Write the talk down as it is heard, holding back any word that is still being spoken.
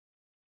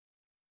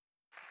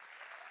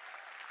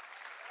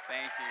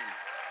Thank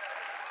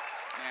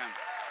you. Man.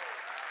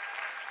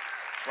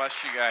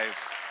 Bless you guys.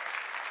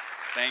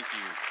 Thank you.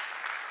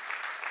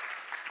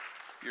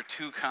 You're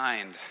too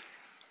kind.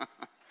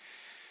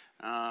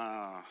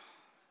 I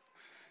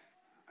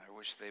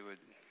wish they would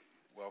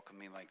welcome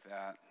me like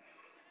that.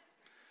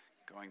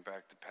 Going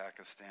back to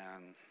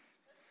Pakistan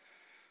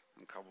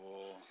and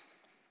Kabul.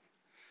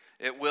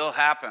 It will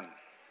happen.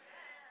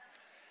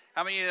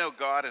 How many of you know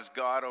God is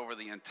God over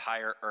the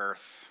entire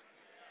earth?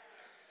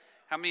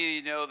 How many of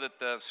you know that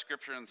the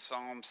scripture in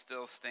Psalm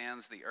still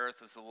stands, the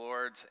earth is the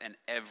Lord's and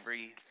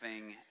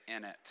everything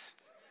in it?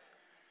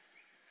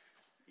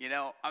 You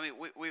know, I mean,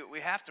 we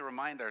have to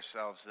remind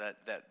ourselves that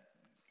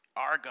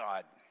our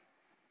God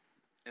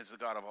is the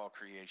God of all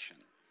creation.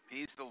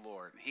 He's the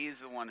Lord.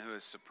 He's the one who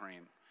is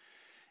supreme.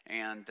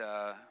 And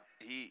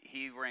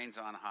he reigns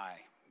on high.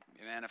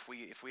 And if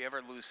we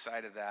ever lose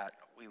sight of that,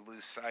 we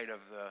lose sight of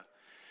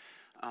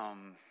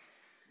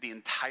the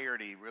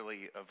entirety,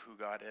 really, of who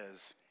God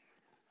is.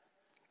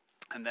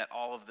 And that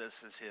all of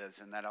this is his,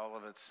 and that all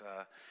of it's,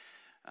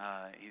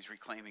 he's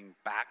reclaiming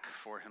back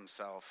for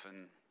himself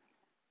and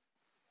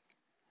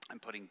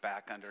putting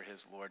back under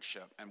his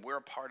lordship. And we're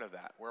a part of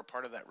that. We're a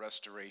part of that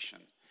restoration.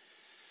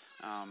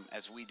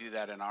 As we do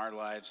that in our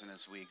lives and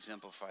as we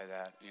exemplify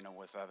that, you know,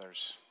 with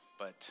others.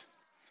 But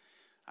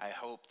I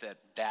hope that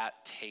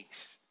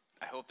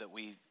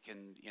we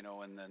can, you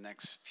know, in the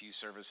next few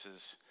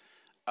services,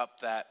 up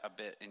that a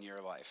bit in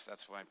your life.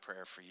 That's my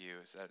prayer for you,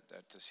 is that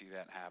to see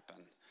that happen.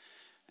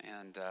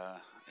 And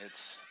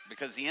it's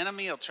because the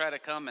enemy will try to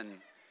come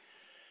and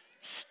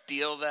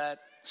steal that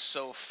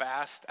so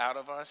fast out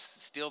of us,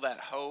 steal that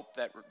hope,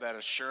 that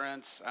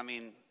assurance. I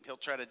mean, he'll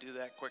try to do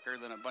that quicker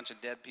than a bunch of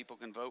dead people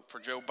can vote for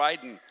Joe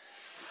Biden.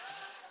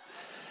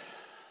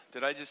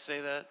 Did I just say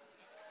that?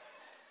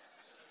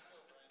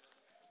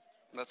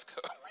 Let's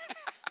go.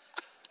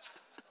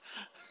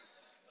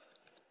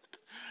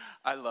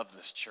 I love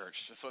this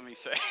church. Just let me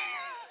say,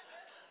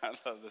 I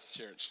love this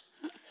church.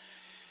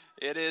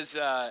 It is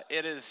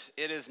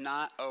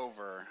not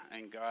over,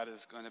 and God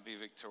is going to be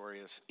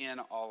victorious in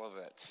all of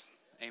it.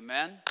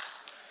 Amen?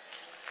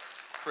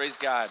 Praise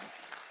God.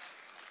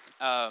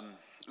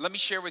 Let me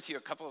share with you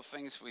a couple of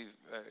things. We've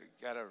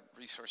got a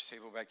resource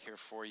table back here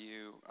for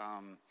you.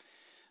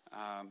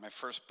 My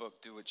first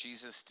book, Do What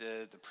Jesus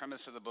Did. The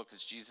premise of the book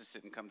is Jesus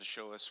didn't come to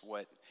show us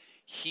what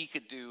he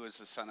could do as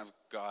the Son of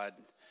God,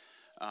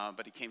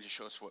 but he came to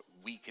show us what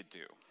we could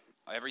do.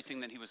 Everything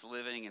that he was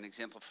living and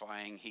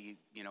exemplifying,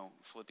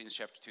 Philippians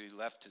chapter 2, he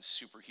left his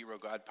superhero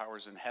God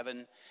powers in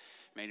heaven,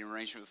 made an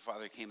arrangement with the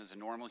Father, came as a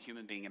normal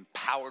human being,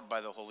 empowered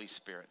by the Holy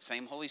Spirit.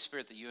 Same Holy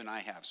Spirit that you and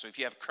I have. So if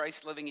you have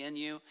Christ living in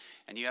you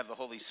and you have the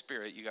Holy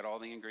Spirit, you got all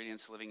the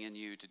ingredients living in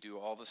you to do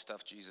all the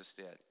stuff Jesus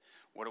did.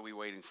 What are we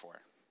waiting for?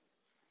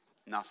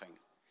 Nothing.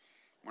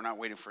 We're not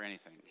waiting for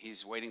anything.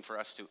 He's waiting for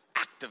us to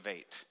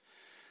activate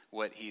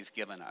what he's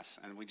given us,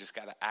 and we just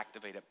got to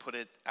activate it, put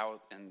it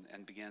out,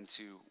 and begin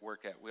to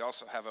work it. We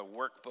also have a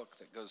workbook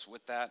that goes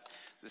with that.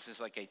 This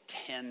is like a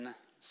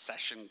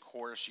 10-session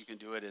course. You can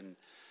do it in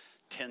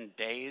 10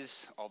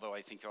 days, although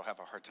I think you'll have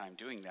a hard time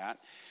doing that.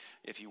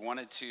 If you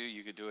wanted to,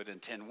 you could do it in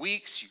 10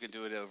 weeks. You could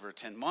do it over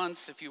 10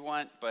 months if you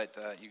want, but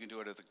you can do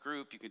it as a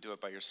group. You can do it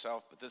by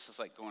yourself, but this is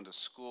like going to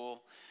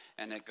school,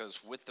 and it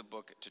goes with the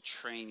book to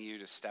train you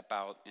to step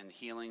out in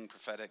healing,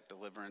 prophetic,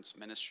 deliverance,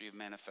 ministry of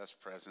manifest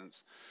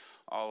presence,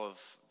 all of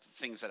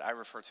things that I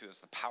refer to as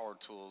the power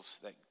tools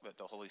that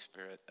the Holy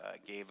Spirit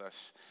gave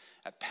us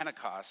at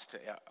Pentecost to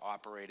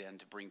operate in,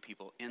 to bring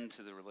people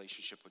into the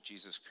relationship with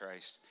Jesus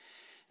Christ.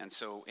 And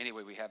so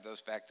anyway, we have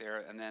those back there.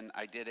 And then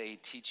I did a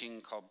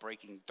teaching called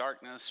Breaking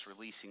Darkness,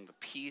 Releasing the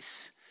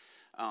Peace.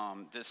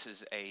 This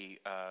is a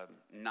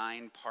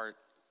 9-part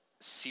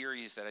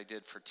series that I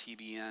did for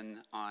TBN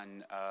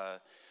on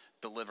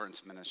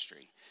deliverance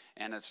ministry.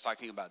 And it's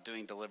talking about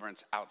doing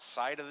deliverance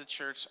outside of the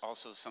church,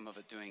 also some of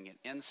it doing it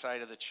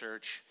inside of the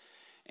church.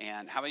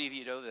 And how many of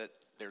you know that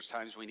there's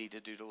times we need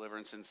to do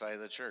deliverance inside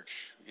of the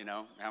church? You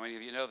know, how many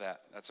of you know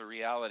that? That's a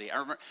reality. I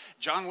remember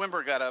John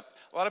Wimber got up.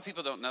 A lot of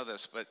people don't know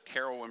this, but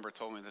Carol Wimber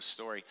told me this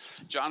story.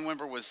 John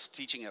Wimber was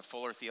teaching at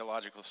Fuller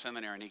Theological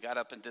Seminary, and he got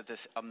up and did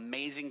this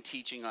amazing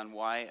teaching on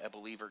why a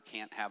believer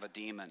can't have a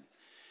demon.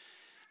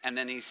 And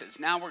then he says,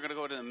 now we're going to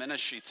go to the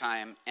ministry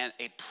time. And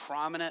a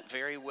prominent,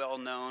 very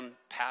well-known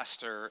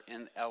pastor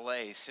in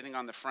L.A., sitting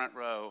on the front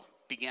row,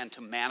 began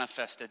to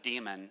manifest a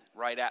demon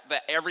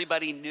that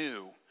everybody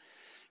knew,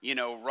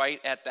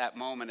 right at that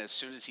moment as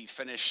soon as he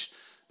finished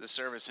the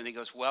service. And he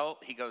goes,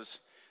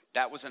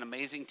 that was an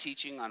amazing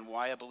teaching on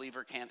why a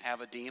believer can't have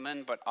a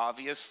demon, but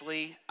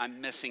obviously I'm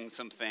missing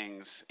some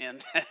things in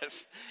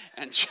this.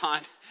 And John,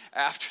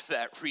 after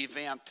that,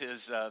 revamped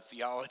his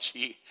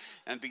theology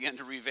and began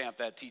to revamp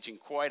that teaching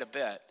quite a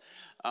bit.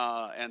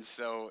 And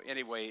so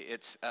anyway,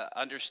 it's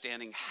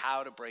understanding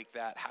how to break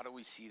that. How do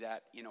we see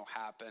that,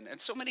 happen?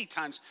 And so many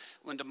times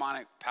when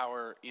demonic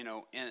power,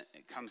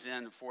 it comes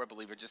in for a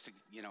believer, just to,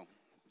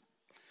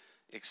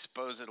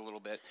 expose it a little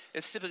bit.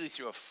 It's typically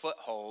through a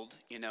foothold,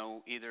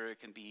 either it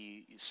can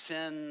be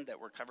sin that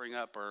we're covering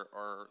up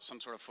or some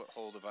sort of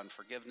foothold of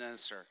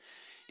unforgiveness or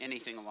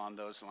anything along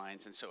those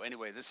lines. And so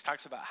anyway, this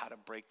talks about how to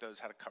break those,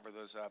 how to cover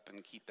those up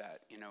and keep that,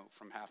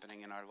 from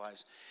happening in our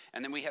lives.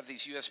 And then we have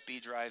these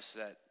USB drives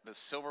that the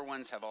silver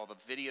ones have all the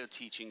video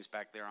teachings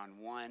back there on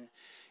one,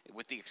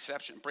 with the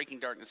exception, Breaking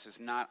Darkness is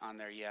not on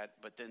there yet,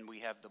 but then we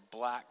have the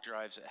black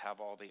drives that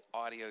have all the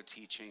audio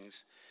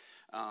teachings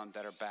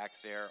that are back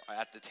there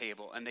at the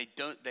table. And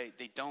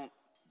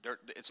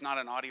it's not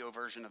an audio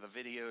version of the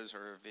videos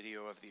or a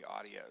video of the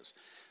audios.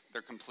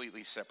 They're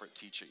completely separate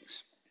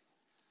teachings.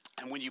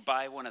 And when you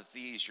buy one of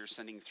these, you're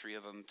sending 3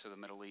 of them to the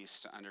Middle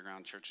East, to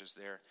underground churches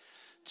there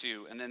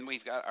too. And then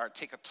we've got our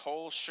Take a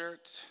Toll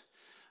shirt.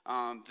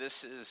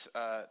 This is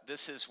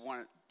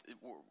one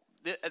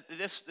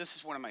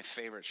of my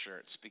favorite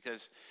shirts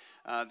because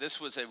this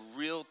was a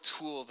real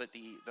tool that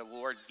the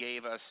Lord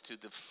gave us to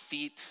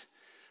defeat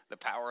the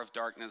power of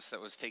darkness that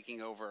was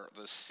taking over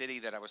the city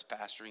that I was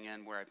pastoring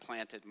in, where I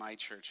planted my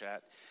church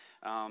at.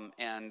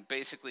 And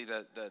basically,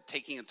 the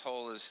taking a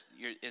toll is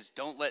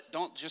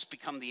don't just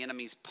become the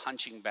enemy's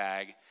punching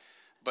bag,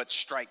 but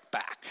strike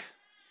back.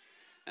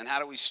 And how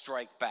do we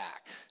strike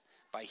back?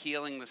 By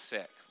healing the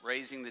sick,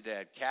 raising the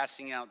dead,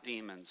 casting out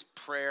demons,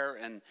 prayer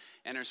and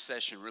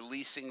intercession,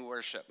 releasing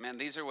worship. Man,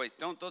 these are ways.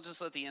 Don't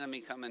just let the enemy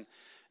come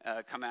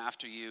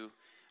after you.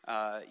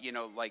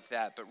 Like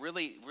that, but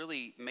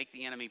really make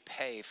the enemy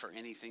pay for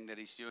anything that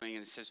he's doing.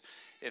 And it says,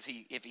 if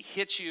he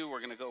hits you, we're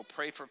going to go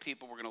pray for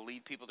people. We're going to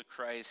lead people to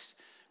Christ.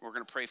 We're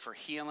going to pray for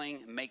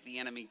healing, make the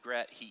enemy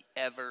regret he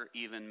ever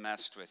even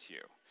messed with you.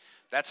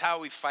 That's how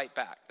we fight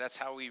back. That's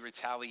how we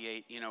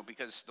retaliate,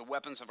 because the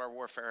weapons of our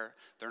warfare,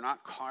 they're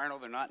not carnal,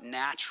 they're not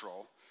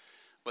natural,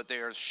 but they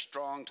are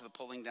strong to the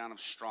pulling down of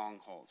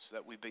strongholds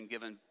that we've been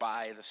given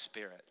by the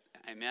Spirit.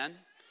 Amen?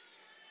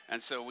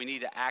 And so we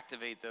need to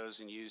activate those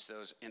and use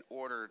those in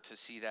order to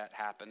see that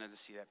happen and to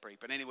see that break.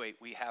 But anyway,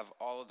 we have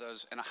all of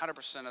those, and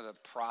 100% of the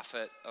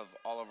profit of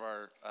all of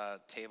our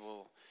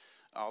table,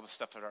 all the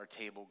stuff at our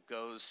table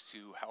goes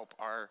to help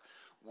our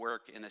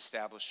work in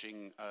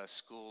establishing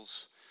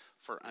schools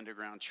for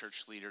underground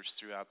church leaders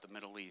throughout the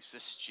Middle East.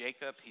 This is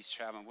Jacob. He's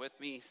traveling with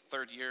me,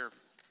 3rd year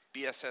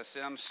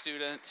BSSM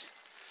student.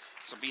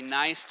 So be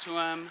nice to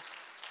him.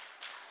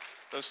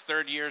 Those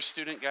 3rd year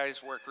student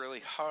guys work really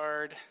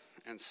hard.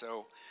 And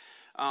so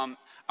I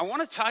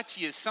want to talk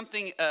to you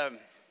something.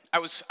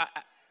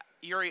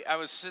 Yuri, I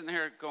was sitting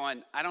here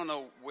going, I don't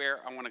know where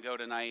I want to go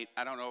tonight.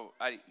 I don't know.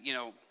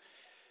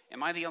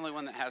 Am I the only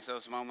one that has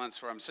those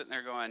moments where I'm sitting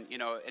there going,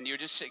 and you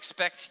just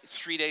expect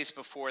 3 days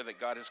before that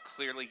God has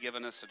clearly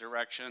given us a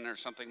direction or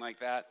something like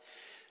that?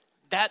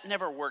 That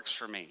never works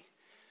for me.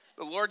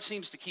 The Lord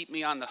seems to keep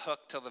me on the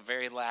hook till the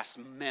very last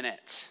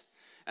minute.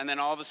 And then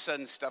all of a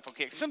sudden stuff will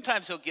kick.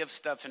 Sometimes he'll give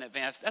stuff in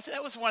advance.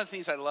 That was one of the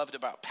things I loved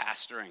about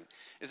pastoring,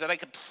 is that I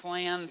could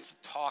plan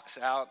talks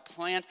out,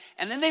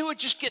 and then they would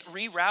just get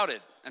rerouted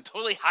and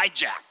totally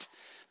hijacked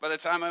by the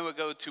time I would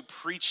go to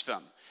preach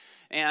them.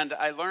 And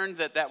I learned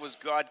that was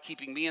God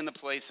keeping me in the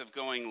place of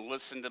going,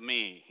 listen to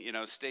me,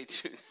 stay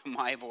tuned to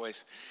my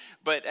voice.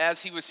 But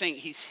as he was saying,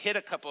 he's hit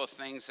a couple of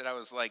things that I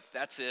was like,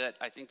 that's it.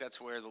 I think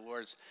that's where the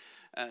Lord's,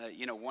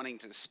 wanting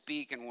to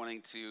speak and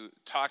wanting to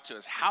talk to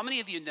us. How many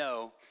of you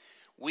know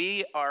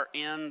we are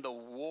in the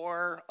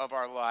war of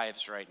our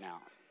lives right now?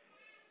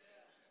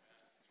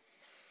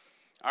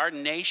 Our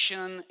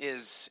nation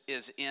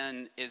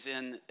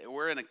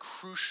we're in a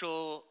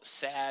crucial,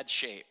 sad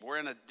shape. We're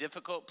in a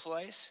difficult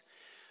place.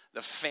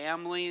 The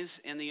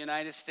families in the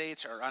United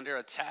States are under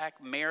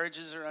attack.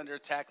 Marriages are under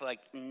attack like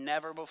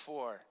never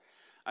before.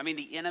 I mean,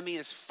 the enemy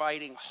is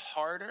fighting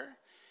harder,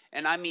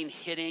 and I mean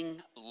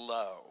hitting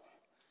low.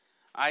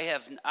 I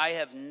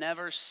have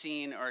never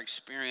seen or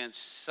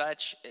experienced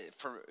such,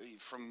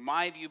 from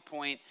my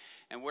viewpoint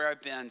and where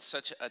I've been,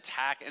 such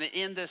attack. And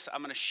in this,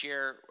 I'm going to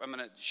share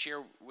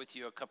with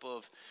you a couple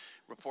of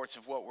reports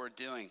of what we're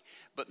doing.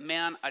 But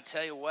man, I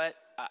tell you what,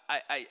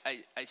 I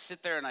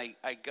sit there and I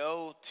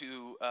go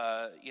to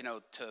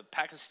to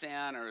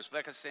Pakistan or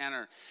Uzbekistan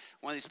or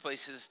one of these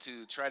places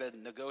to try to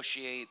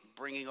negotiate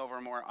bringing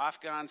over more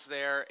Afghans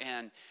there,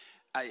 and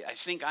I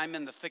think I'm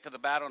in the thick of the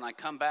battle, and I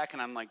come back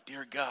and I'm like,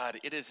 dear God,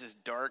 it is as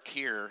dark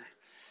here,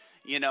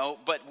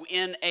 but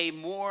in a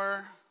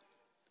more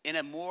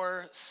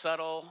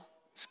subtle,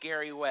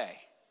 scary way.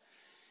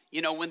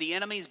 When the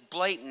enemy's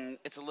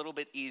blatant, it's a little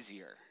bit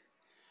easier.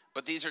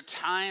 But these are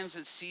times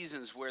and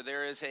seasons where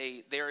there is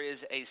a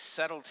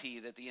subtlety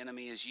that the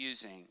enemy is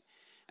using,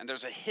 and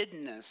there's a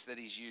hiddenness that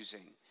he's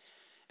using.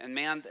 And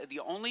man, the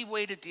only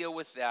way to deal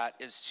with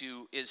that is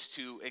to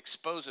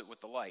expose it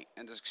with the light,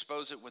 and to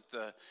expose it with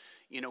the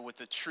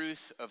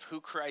truth of who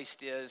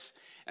Christ is.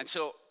 And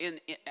so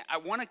I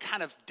want to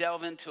kind of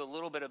delve into a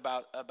little bit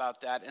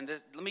about that. And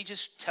let me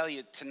just tell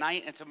you,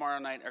 tonight and tomorrow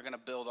night are going to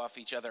build off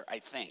each other, I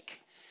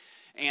think.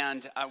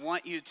 And I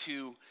want you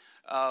to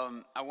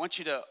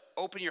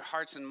open your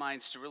hearts and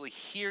minds to really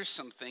hear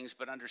some things,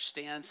 but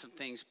understand some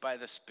things by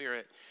the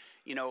Spirit,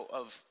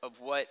 of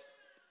what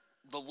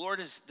the Lord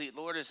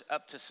is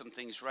up to some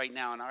things right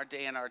now in our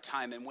day and our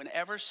time. And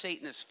whenever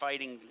Satan is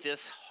fighting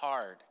this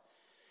hard,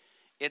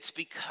 it's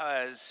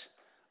because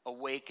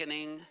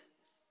awakening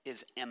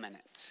is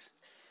imminent.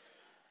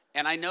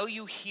 And I know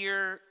you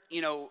hear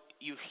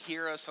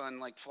us on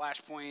like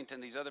Flashpoint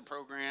and these other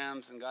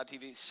programs and God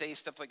TV say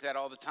stuff like that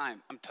all the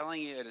time. I'm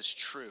telling you, it is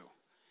true.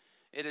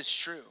 It is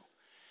true.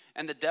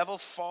 And the devil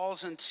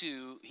falls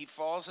into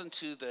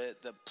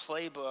the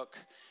playbook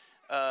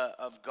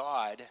of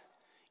God,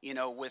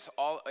 with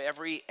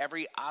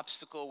every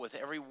obstacle, with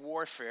every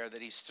warfare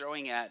that he's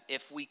throwing at.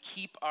 If we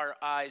keep our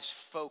eyes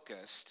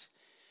focused,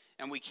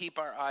 and we keep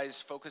our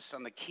eyes focused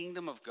on the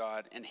kingdom of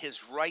God and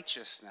his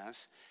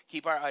righteousness,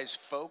 keep our eyes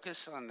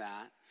focused on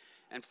that,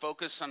 and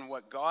focus on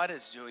what God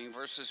is doing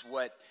versus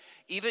what,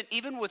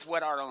 even with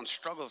what our own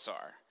struggles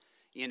are,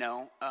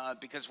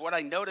 because what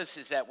I notice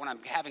is that when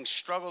I'm having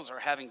struggles or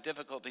having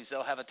difficulties,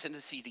 they'll have a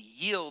tendency to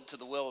yield to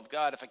the will of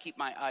God if I keep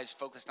my eyes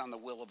focused on the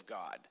will of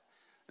God.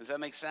 Does that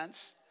make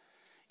sense?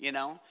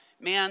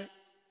 Man,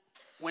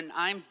 when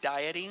I'm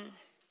dieting,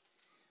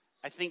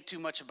 I think too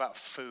much about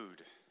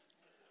food.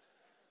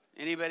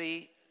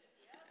 Anybody?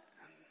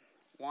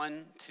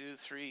 1, 2,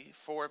 3,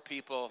 4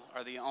 people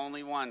are the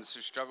only ones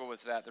who struggle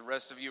with that. The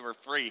rest of you are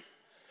free.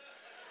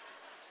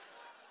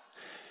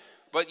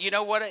 But you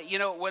know what?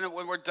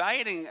 When we're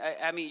dieting,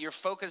 I mean, you're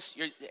focused.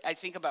 I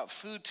think about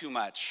food too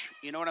much.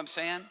 You know what I'm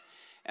saying?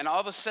 And all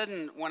of a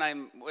sudden,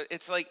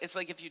 it's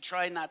like if you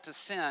try not to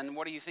sin,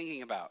 what are you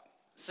thinking about?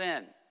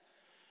 Sin.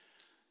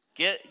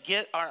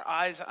 Get our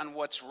eyes on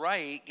what's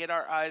right. Get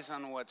our eyes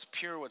on what's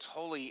pure, what's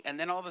holy, and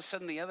then all of a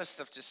sudden, the other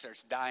stuff just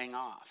starts dying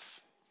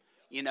off.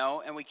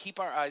 And we keep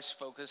our eyes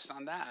focused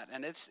on that,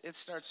 and it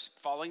starts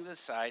falling to the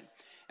side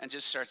and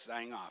just starts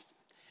dying off.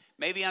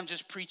 Maybe I'm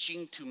just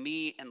preaching to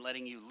me and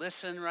letting you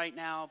listen right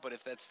now, but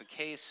if that's the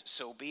case,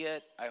 so be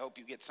it. I hope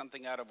you get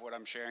something out of what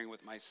I'm sharing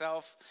with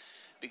myself,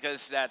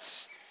 because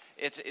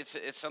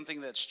it's something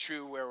that's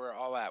true where we're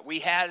all at.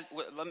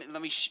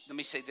 Let me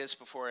say this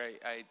before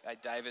I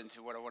dive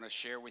into what I want to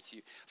share with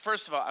you.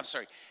 First of all, I'm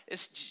sorry,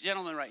 this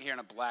gentleman right here in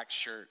a black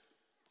shirt,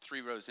 3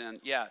 rows in.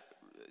 Yeah,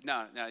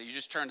 no, you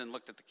just turned and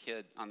looked at the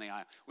kid on the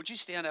aisle. Would you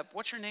stand up?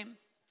 What's your name?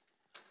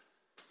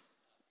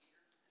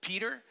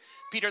 Peter?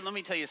 Peter, let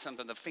me tell you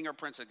something. The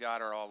fingerprints of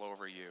God are all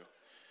over you.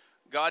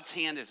 God's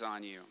hand is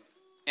on you.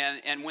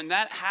 And when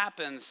that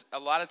happens, a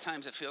lot of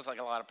times it feels like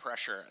a lot of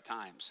pressure at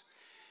times.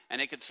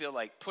 And it could feel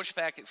like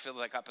pushback, it could feel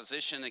like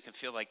opposition, it could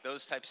feel like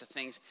those types of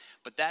things.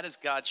 But that is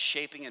God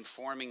shaping and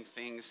forming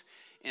things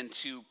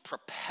into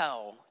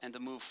propel and to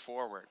move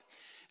forward.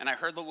 And I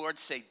heard the Lord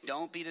say,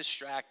 don't be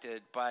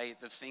distracted by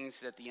the things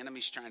that the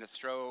enemy's trying to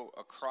throw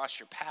across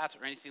your path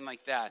or anything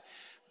like that.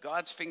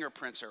 God's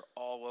fingerprints are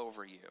all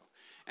over you.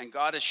 And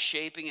God is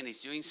shaping and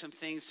he's doing some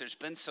things. There's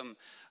been some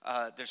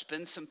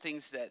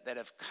things that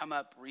have come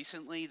up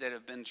recently that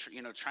have been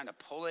trying to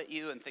pull at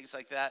you and things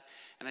like that.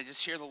 And I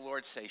just hear the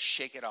Lord say,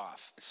 shake it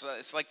off.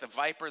 It's like the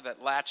viper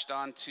that latched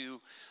onto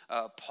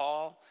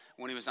Paul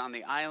when he was on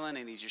the island,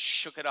 and he just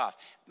shook it off.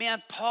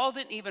 Man, Paul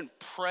didn't even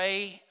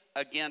pray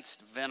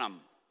against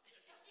venom.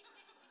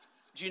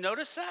 Did you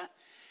notice that?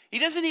 He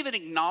doesn't even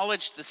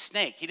acknowledge the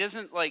snake. He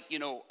doesn't I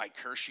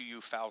curse you,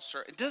 you foul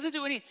serpent. It doesn't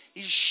do anything.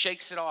 He just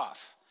shakes it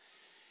off.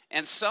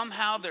 And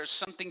somehow there's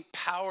something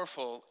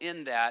powerful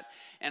in that.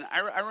 And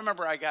I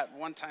remember I got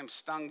one time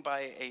stung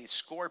by a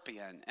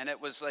scorpion, and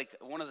it was like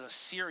one of the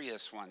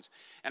serious ones.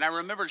 And I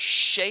remember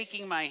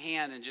shaking my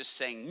hand and just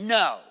saying,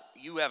 no,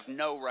 you have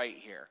no right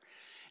here.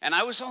 And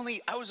I was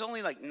only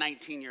like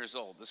 19 years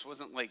old. This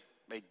wasn't like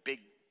a big,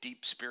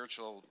 deep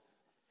spiritual,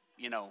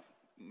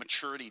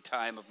 maturity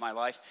time of my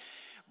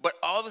life. But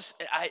all this,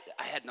 I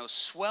had no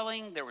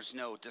swelling, there was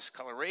no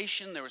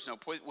discoloration, there was no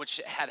poison,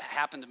 which had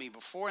happened to me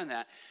before in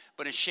that,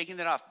 but in shaking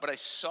that off. But I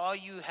saw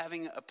you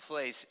having a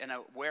place and a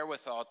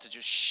wherewithal to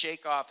just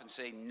shake off and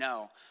say,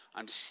 no,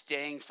 I'm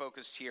staying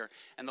focused here.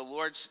 And the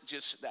Lord's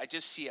I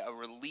just see a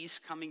release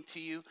coming to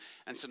you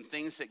and some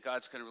things that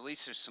God's going to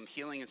release. There's some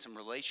healing and some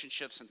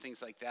relationships and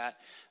things like that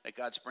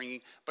God's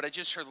bringing. But I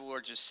just heard the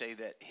Lord just say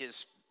that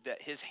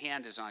his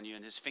hand is on you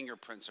and his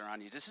fingerprints are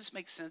on you. Does this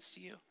make sense to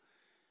you?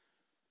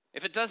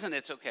 If it doesn't,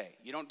 it's okay.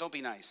 Don't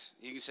be nice.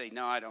 You can say,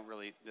 no, it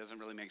doesn't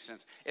really make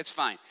sense. It's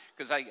fine,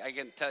 because I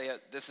can tell you,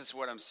 this is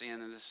what I'm seeing,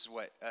 and this is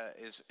what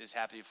is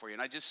happening for you.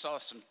 And I just saw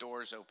some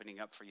doors opening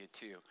up for you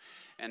too.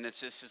 And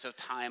this is a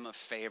time of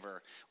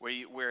favor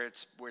where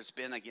it's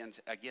been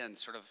again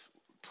sort of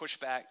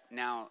pushback.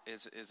 Now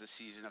is a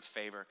season of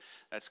favor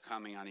that's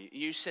coming on you.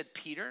 You said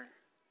Peter?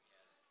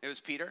 It was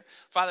Peter?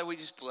 Father, we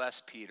just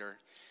bless Peter.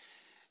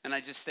 And I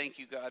just thank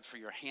you, God, for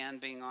your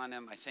hand being on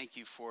him. I thank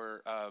you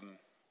for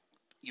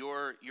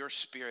your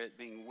spirit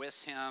being with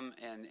him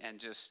and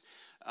just,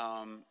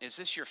 is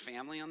this your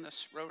family on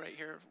this row right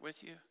here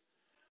with you?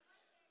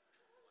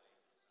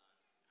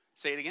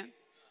 Say it again.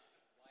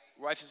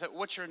 Wife is,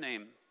 what's your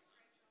name?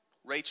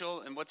 Rachel,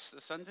 and what's the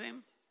son's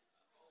name?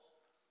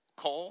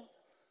 Cole.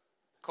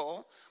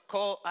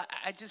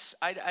 I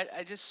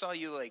just saw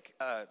you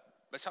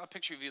saw a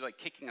picture of you like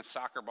kicking a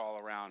soccer ball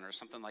around or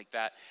something like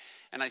that.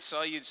 And I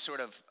saw you sort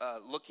of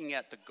looking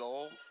at the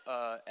goal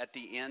at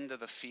the end of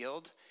the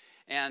field.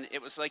 And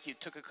it was like you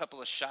took a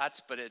couple of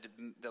shots, but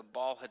the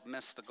ball had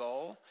missed the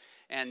goal.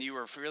 And you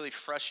were really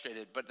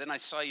frustrated. But then I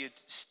saw you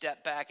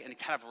step back and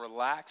kind of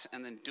relax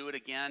and then do it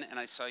again. And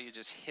I saw you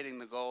just hitting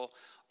the goal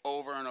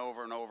over and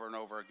over and over and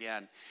over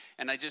again.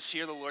 And I just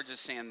hear the Lord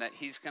just saying that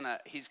he's gonna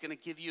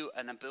give you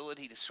an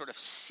ability to sort of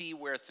see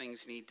where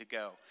things need to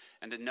go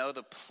and to know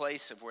the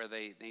place of where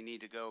they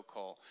need to go,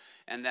 Cole.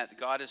 And that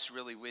God is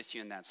really with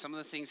you in that. Some of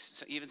the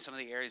things, even some of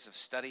the areas of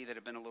study that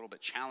have been a little bit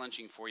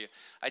challenging for you,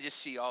 I just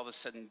see all of a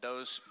sudden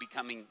those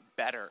becoming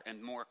better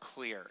and more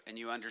clear and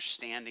you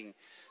understanding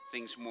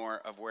things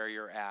more of where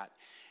you're at.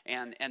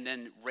 And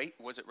then,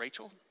 was it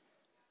Rachel,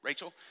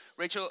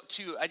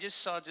 too, I just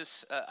saw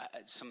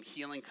some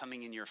healing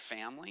coming in your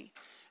family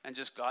and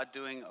just God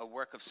doing a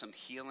work of some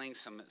healing,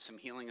 some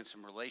healing and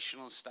some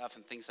relational stuff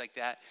and things like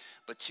that.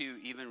 But too,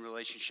 even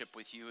relationship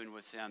with you and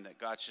with them, that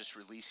God's just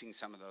releasing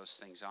some of those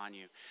things on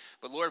you.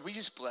 But Lord, we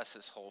just bless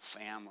this whole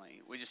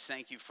family. We just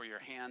thank you for your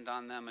hand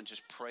on them and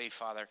just pray,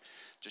 Father,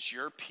 just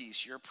your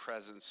peace, your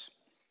presence,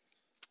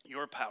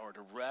 your power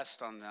to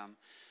rest on them.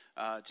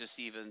 Just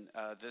even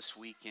this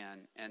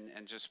weekend,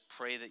 and just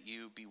pray that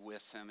you be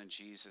with them in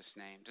Jesus'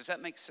 name. Does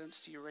that make sense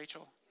to you,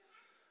 Rachel?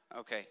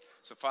 Okay,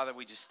 so Father,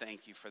 we just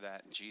thank you for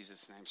that in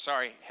Jesus' name.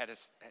 Sorry,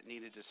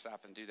 needed to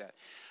stop and do that.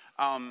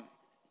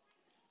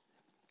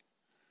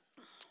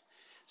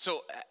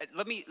 So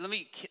let me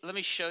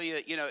show you.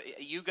 You know,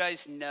 you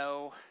guys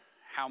know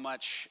how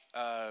much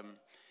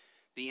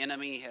the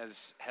enemy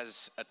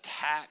has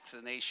attacked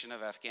the nation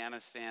of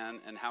Afghanistan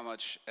and how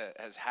much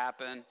has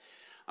happened.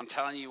 I'm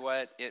telling you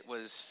what,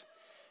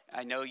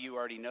 I know you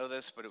already know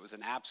this, but it was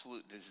an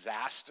absolute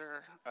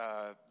disaster.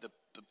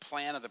 The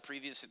plan of the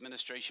previous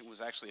administration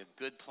was actually a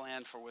good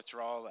plan for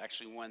withdrawal,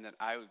 actually one that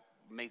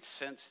made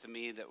sense to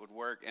me that would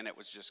work, and it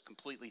was just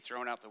completely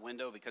thrown out the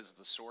window because of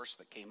the source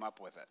that came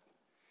up with it.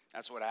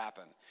 That's what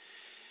happened.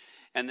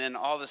 And then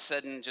all of a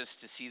sudden,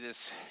 just to see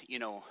this,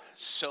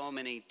 so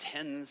many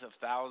tens of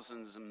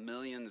thousands and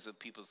millions of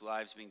people's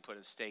lives being put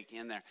at stake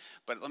in there.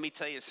 But let me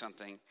tell you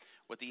something.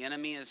 What the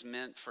enemy is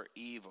meant for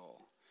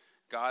evil,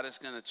 God is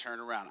going to turn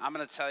around. I'm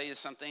going to tell you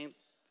something.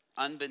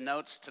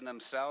 Unbeknownst to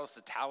themselves,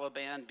 the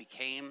Taliban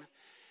became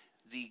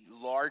the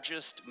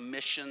largest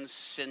mission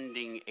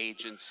sending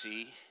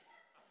agency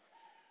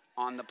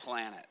on the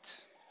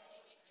planet.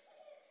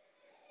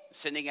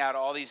 Sending out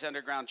all these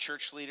underground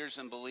church leaders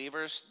and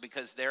believers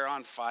because they're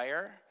on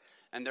fire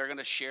and they're going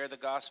to share the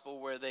gospel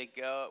wherever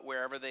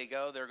they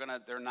go.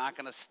 They're not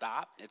going to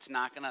stop. It's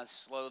not going to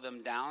slow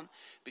them down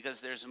because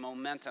there's a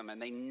momentum,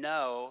 and they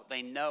know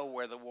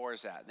where the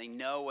war's at. They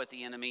know what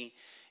the enemy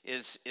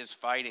is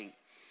fighting.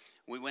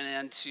 We went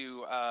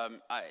into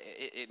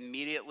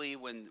immediately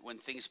when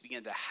things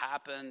began to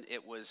happen.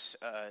 It was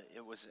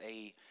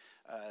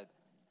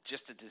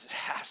just a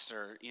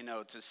disaster,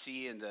 to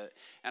see, and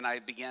I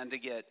began to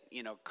get,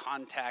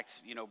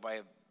 contact, by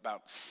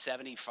about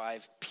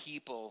 75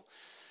 people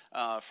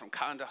from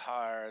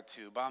Kandahar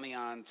to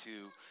Bamiyan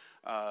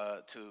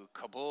to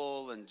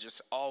Kabul and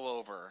just all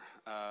over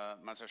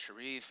Mazar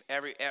Sharif,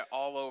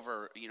 all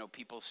over,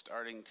 people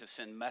starting to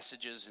send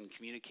messages and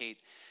communicate,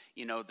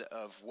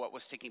 of what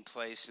was taking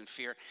place in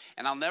fear.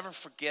 And I'll never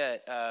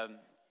forget.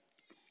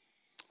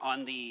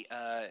 On the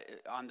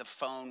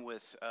phone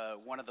with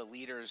one of the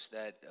leaders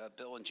that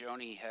Bill and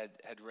Joni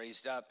had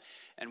raised up,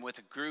 and with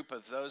a group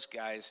of those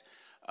guys,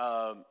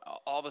 all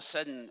of a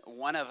sudden,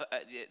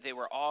 they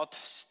were all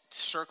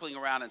circling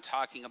around and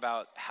talking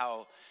about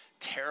how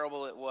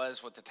terrible it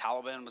was, what the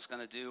Taliban was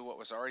going to do, what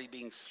was already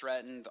being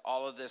threatened,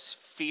 all of this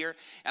fear.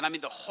 And I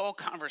mean, the whole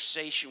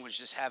conversation was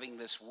just having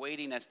this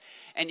weightiness.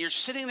 And you're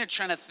sitting there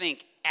trying to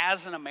think,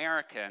 as an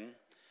American,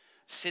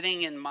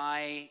 sitting in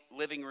my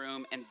living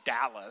room in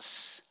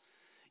Dallas,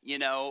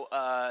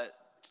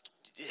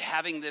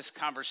 having this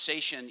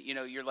conversation,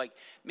 you're like,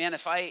 man,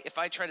 if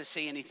I try to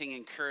say anything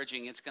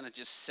encouraging, it's going to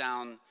just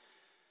sound,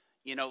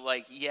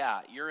 like,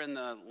 yeah, you're in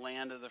the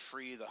land of the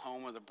free, the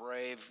home of the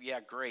brave. Yeah,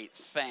 great,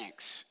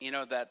 thanks.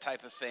 That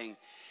type of thing.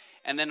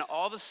 And then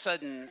all of a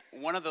sudden,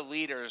 one of the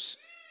leaders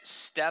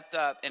stepped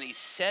up and he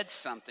said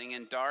something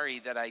in Dari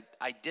that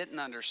I didn't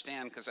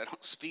understand because I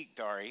don't speak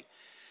Dari.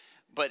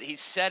 But he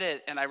said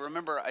it, and I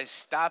remember I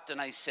stopped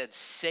and I said,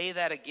 say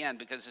that again,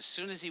 because as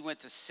soon as he went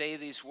to say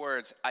these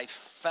words, I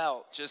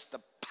felt just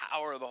the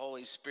power of the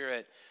Holy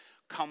Spirit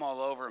come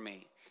all over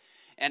me.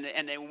 And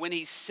when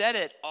he said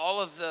it, all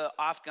of the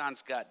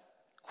Afghans got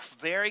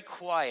very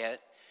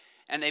quiet,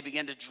 and they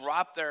began to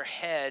drop their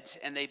heads,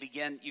 and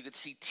you could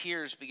see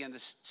tears begin to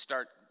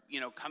start,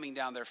 coming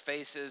down their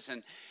faces,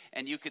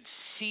 and you could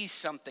see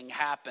something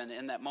happen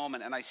in that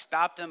moment. And I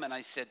stopped him, and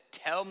I said,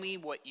 tell me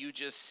what you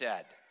just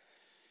said.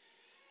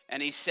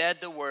 And he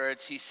said the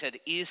words, he said,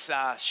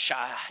 Isa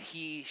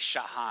Shahi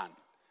Shahan.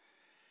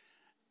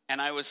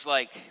 And I was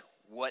like,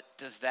 what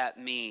does that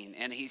mean?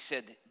 And he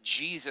said,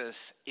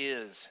 Jesus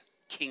is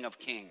King of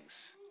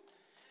Kings.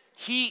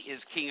 He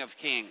is King of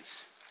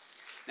Kings.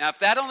 Now, if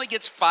that only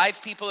gets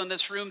 5 people in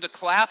this room to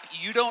clap,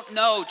 you don't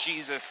know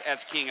Jesus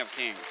as King of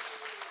Kings.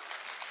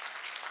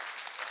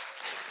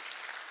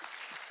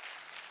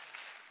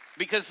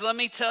 Because let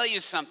me tell you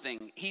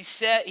something. He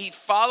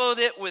followed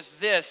it with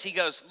this. He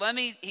goes, let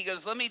me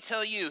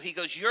tell you. He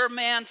goes, your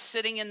man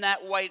sitting in that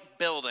white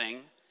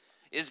building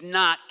is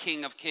not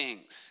King of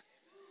Kings.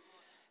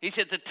 He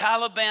said, the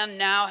Taliban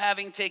now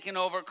having taken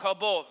over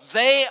Kabul,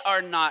 they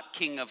are not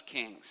King of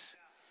Kings.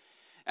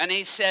 And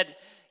he said,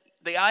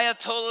 the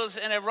Ayatollahs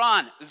in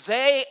Iran,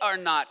 they are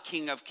not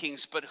King of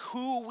Kings, but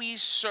who we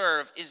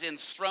serve is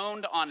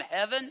enthroned on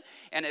heaven,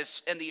 and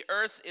the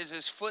earth is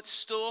his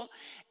footstool,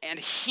 and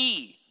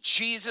he,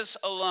 Jesus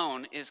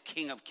alone, is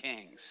King of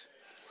Kings.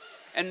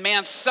 And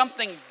man,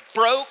 something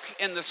broke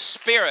in the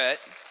spirit,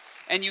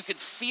 and you could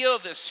feel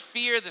this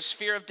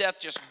fear of death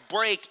just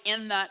break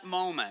in that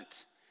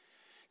moment.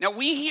 Now,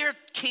 we hear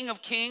King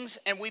of Kings,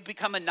 and we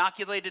become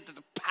inoculated to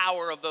the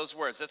power of those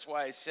words. That's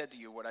why I said to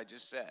you what I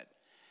just said.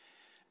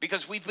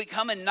 Because we've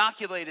become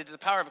inoculated to the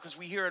power, because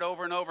we hear it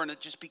over and over, and it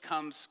just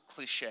becomes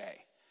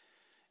cliche.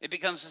 It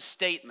becomes a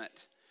statement.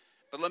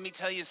 But let me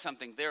tell you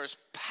something. There is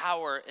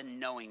power in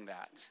knowing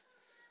that.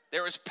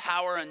 There is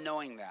power in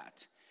knowing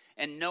that.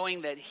 And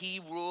knowing that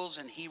he rules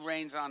and he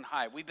reigns on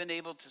high. We've been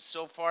able to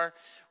so far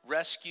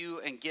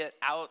rescue and get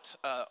out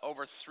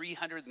over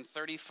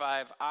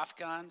 335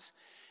 Afghans,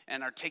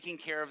 and are taking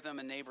care of them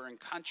in neighboring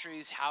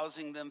countries,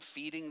 housing them,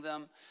 feeding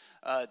them,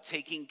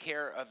 taking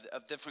care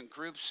of different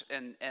groups.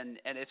 And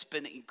it's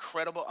been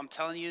incredible. I'm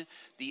telling you,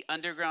 the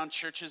underground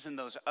churches in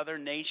those other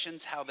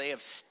nations, how they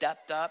have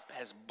stepped up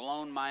has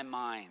blown my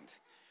mind.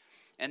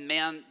 And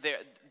man,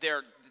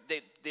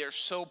 they're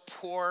so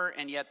poor,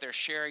 and yet they're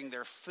sharing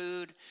their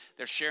food,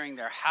 they're sharing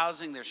their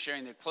housing, they're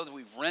sharing their clothing.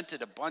 We've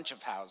rented a bunch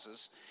of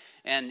houses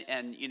and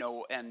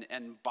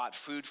bought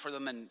food for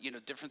them, and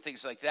different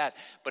things like that.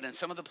 But in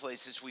some of the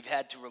places, we've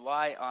had to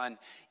rely on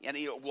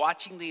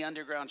watching the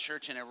underground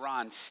church in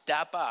Iran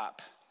step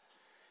up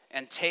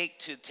and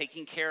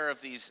taking care of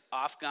these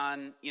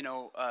Afghan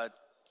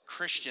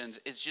Christians.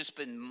 It's just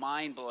been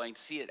mind-blowing to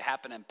see it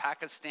happen in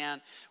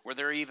Pakistan, where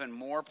they're even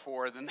more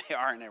poor than they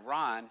are in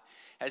Iran.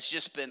 Has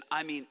just been,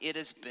 it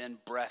has been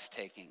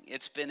breathtaking.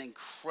 It's been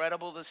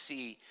incredible to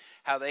see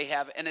how they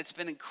have, and it's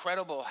been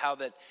incredible how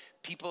that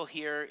people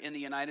here in the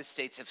United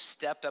States have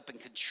stepped up and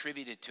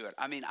contributed to it.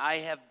 I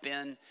have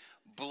been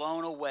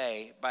blown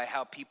away by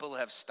how people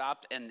have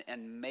stopped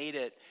and made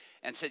it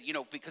and said,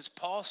 because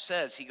Paul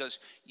says, he goes,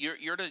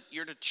 you're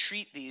to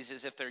treat these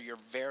as if they're your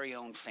very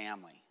own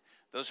family.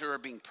 Those who are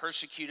being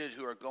persecuted,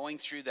 who are going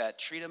through that,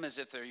 treat them as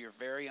if they're your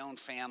very own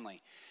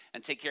family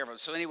and take care of them.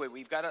 So anyway,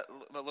 we've got a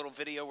little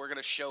video we're going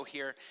to show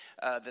here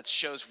that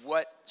shows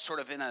what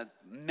sort of in a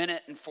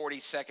minute and 40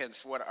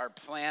 seconds what our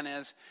plan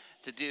is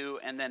to do.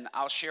 And then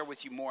I'll share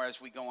with you more as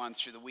we go on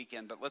through the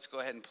weekend. But let's go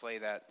ahead and play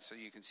that so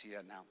you can see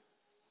that now.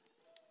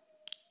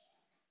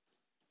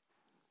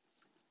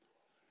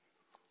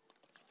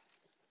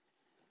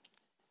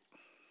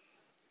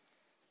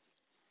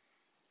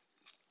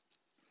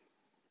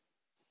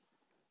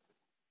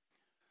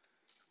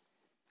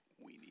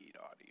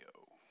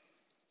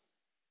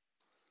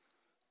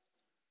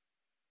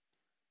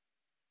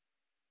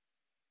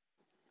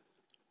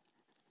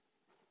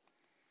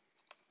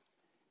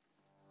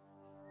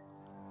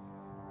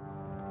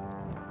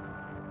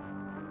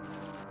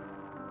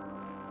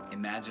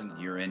 Imagine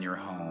you're in your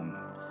home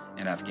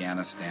in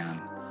Afghanistan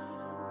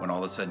when all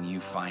of a sudden you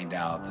find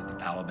out that the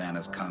Taliban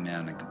has come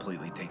in and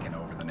completely taken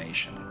over the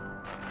nation.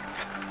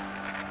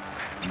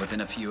 And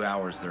within a few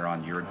hours, they're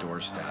on your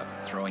doorstep,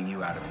 throwing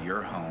you out of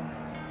your home,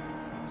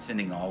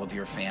 sending all of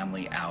your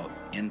family out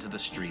into the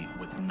street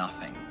with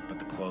nothing but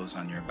the clothes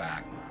on your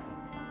back.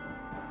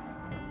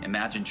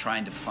 Imagine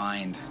trying to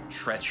find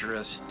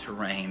treacherous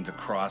terrain to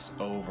cross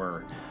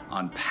over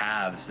on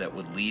paths that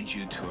would lead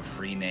you to a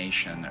free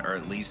nation, or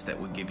at least that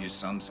would give you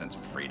some sense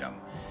of freedom.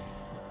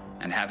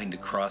 And having to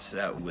cross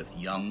that with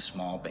young,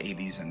 small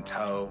babies in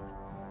tow,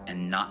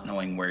 and not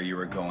knowing where you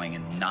were going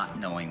and not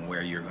knowing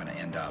where you're going to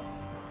end up.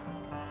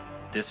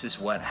 This is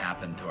what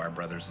happened to our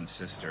brothers and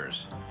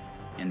sisters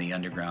in the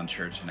underground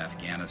church in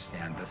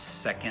Afghanistan, the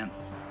second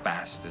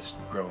fastest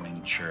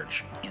growing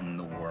church in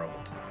the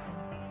world.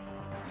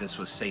 This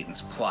was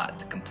Satan's plot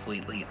to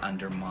completely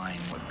undermine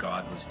what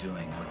God was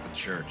doing with the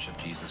Church of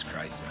Jesus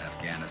Christ in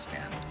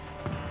Afghanistan.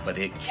 But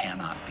it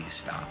cannot be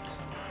stopped.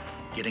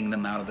 Getting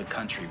them out of the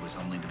country was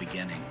only the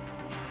beginning.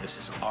 This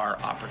is our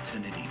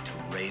opportunity to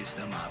raise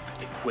them up,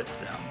 equip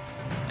them,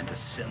 and to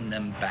send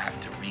them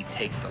back to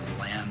retake the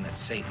land that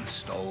Satan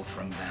stole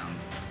from them,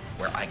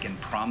 where I can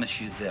promise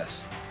you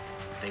this,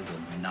 they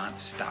will not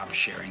stop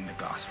sharing the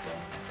gospel.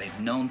 They've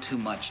known too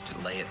much to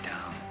lay it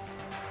down.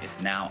 It's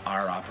now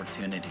our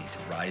opportunity to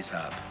rise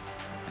up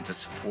and to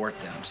support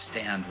them,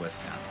 stand with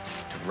them,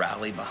 to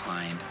rally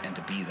behind, and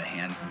to be the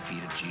hands and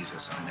feet of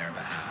Jesus on their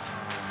behalf.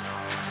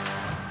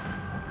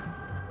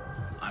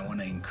 I want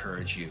to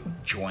encourage you,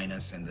 join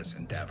us in this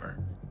endeavor.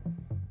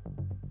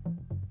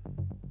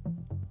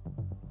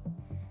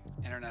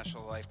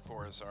 International Life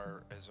Corps is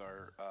our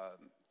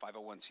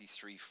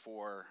 501c3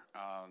 for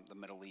the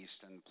Middle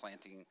East and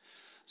planting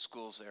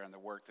schools there and the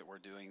work that we're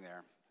doing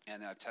there.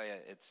 And I tell you,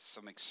 it's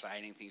some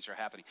exciting things are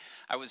happening.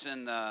 I was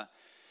in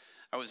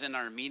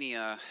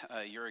Armenia.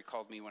 Yuri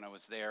called me when I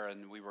was there,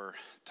 and we were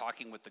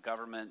talking with the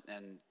government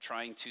and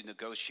trying to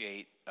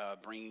negotiate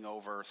bringing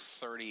over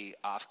 30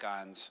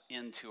 Afghans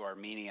into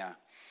Armenia.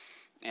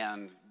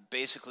 And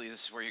basically,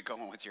 this is where you're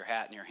going with your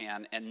hat in your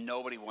hand, and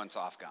nobody wants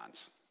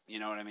Afghans. You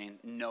know what I mean?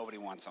 Nobody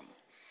wants them.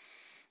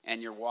 And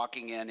you're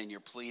walking in and you're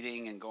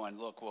pleading and going,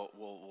 look,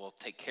 we'll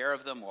take care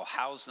of them, we'll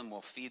house them,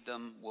 we'll feed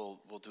them, we'll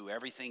do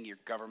everything. Your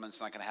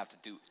government's not going to have to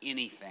do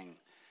anything,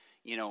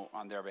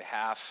 on their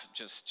behalf.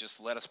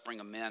 Just let us bring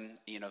them in,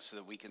 so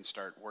that we can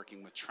start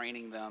working with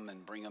training them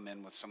and bring them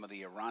in with some of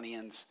the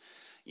Iranians,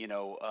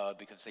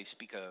 because they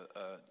speak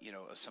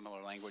a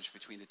similar language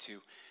between the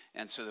two,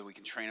 and so that we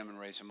can train them and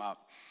raise them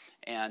up.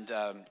 And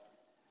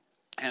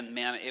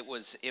man, it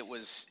was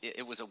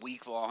a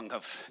week long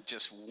of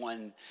just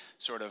one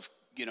sort of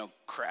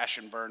crash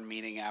and burn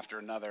meeting after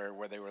another,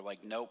 where they were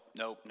like, nope,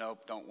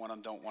 don't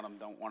want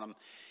them.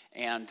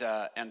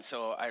 And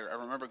so I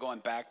remember going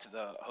back to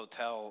the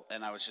hotel,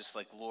 and I was just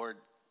like, Lord,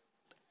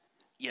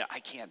 I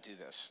can't do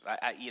this.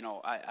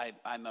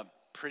 I'm a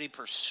pretty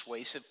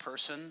persuasive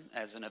person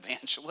as an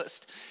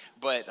evangelist,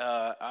 but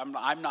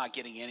I'm not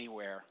getting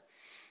anywhere,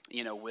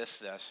 with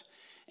this.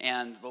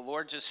 And the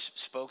Lord just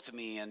spoke to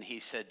me, and he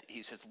says,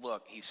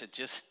 look,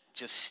 just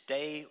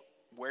stay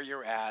where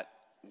you're at.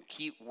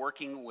 Keep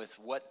working with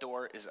what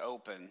door is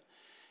open,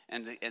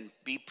 and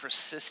be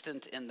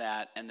persistent in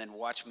that, and then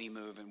watch me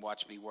move and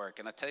watch me work.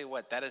 And I tell you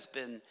what, that has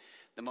been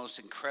the most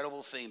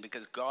incredible thing,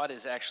 because God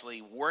is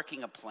actually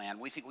working a plan.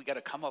 We think we got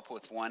to come up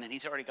with one, and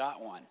he's already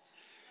got one.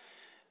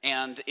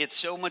 And it's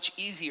so much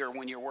easier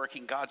when you're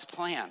working God's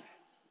plan,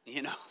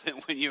 than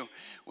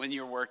when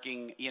you're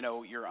working,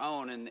 your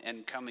own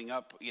and coming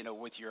up,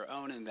 with your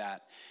own in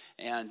that.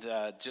 And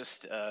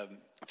just a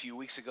few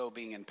weeks ago,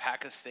 being in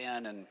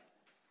Pakistan, and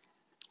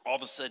all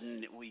of a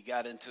sudden we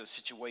got into a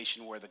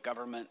situation where the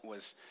government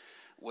was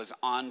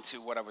on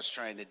to what I was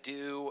trying to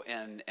do,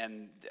 and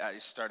I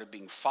started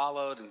being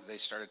followed, and they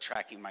started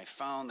tracking my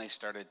phone. They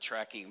started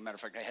tracking, matter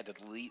of fact, I had to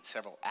delete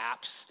several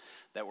apps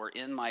that were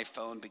in my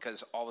phone,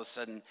 because all of a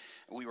sudden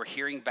we were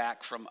hearing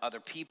back from other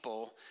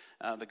people.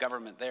 The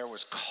government there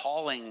was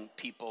calling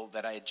people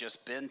that I had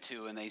just been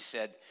to, and they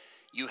said,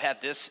 you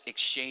had this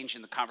exchange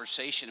in the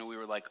conversation, and we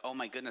were like, oh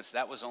my goodness,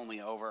 that was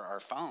only over our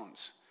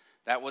phones.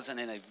 That wasn't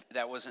in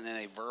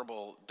a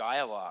verbal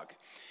dialogue.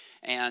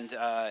 And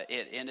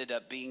it ended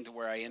up being to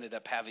where I ended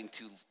up having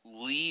to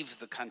leave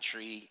the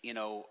country,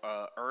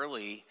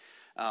 early,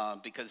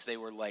 because they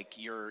were like,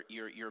 you're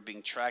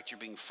being tracked, you're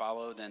being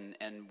followed,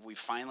 and we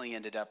finally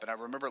ended up. And I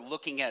remember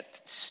looking at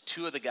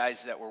two of the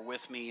guys that were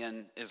with me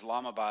in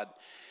Islamabad,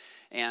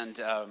 and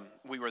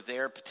we were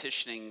there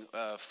petitioning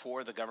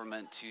for the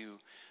government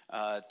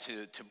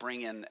to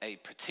bring in a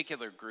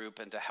particular group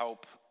and to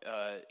help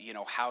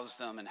house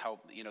them and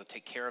help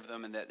take care of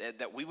them, and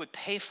that we would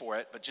pay for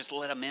it, but just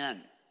let them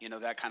in,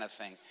 that kind of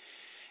thing.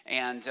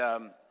 And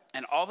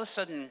all of a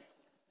sudden,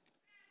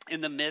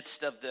 in the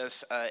midst of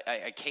this,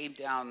 I came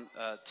down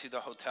to the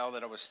hotel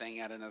that I was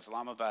staying at in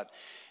Islamabad,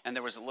 and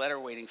there was a letter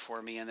waiting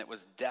for me, and it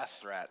was death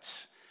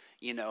threats,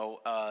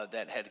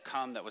 that had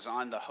come, that was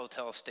on the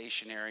hotel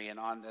stationery and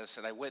on this.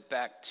 And I went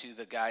back to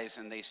the guys,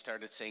 and they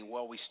started saying,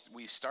 well, we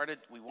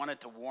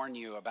wanted to warn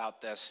you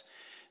about this,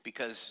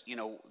 because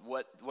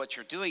what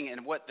you're doing,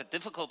 and what the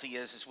difficulty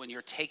is when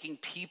you're taking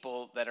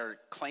people that are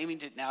claiming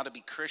to now to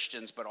be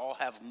Christians but all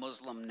have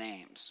Muslim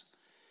names.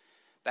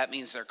 That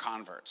means they're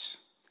converts,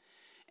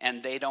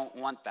 and they don't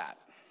want that.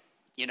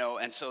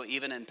 And so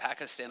even in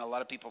Pakistan, a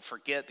lot of people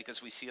forget,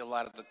 because we see a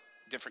lot of the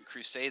different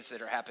crusades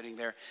that are happening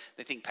there.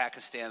 They think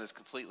Pakistan is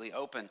completely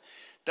open.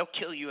 They'll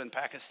kill you in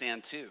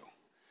Pakistan too.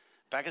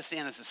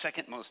 Pakistan is the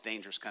second most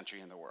dangerous country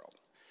in the world.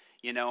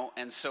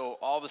 And so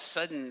all of a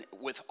sudden,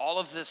 with all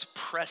of this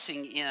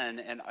pressing in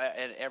and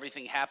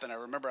everything happened, I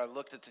remember I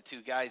looked at the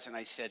two guys and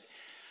I said,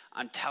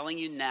 I'm telling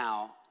you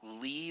now,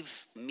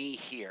 leave me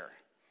here.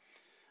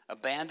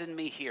 Abandon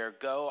me here.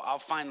 Go. I'll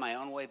find my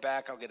own way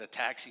back. I'll get a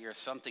taxi or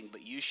something,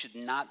 but you should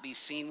not be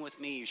seen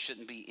with me. You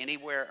shouldn't be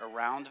anywhere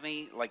around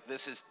me. Like,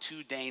 this is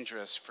too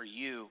dangerous for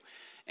you.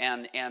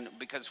 And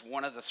because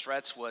one of the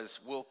threats was,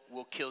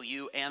 we'll kill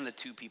you and the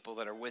two people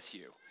that are with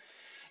you.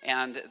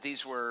 And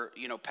these were,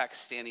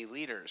 Pakistani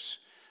leaders,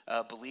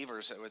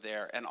 believers that were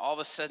there. And all of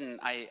a sudden,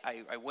 I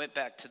went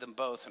back to them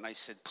both, and I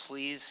said,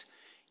 please,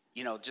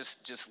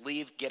 just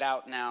leave, get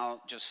out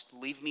now. Just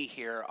leave me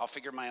here. I'll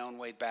figure my own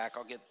way back.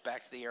 I'll get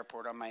back to the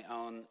airport on my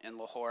own in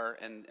Lahore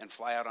and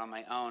fly out on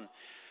my own.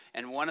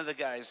 And one of the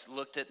guys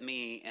looked at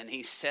me, and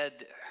he said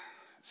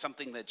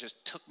something that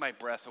just took my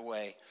breath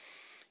away.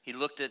 He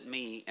looked at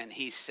me, and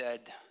he said,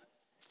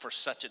 for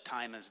such a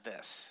time as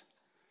this.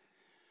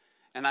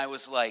 And I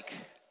was like,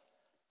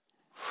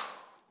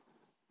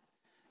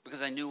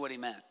 because I knew what he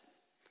meant.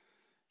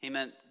 He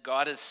meant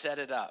God has set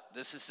it up.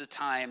 This is the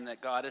time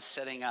that God is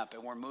setting up,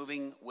 and we're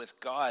moving with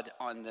God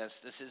on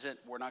this.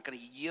 We're not going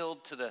to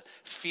yield to the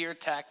fear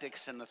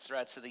tactics and the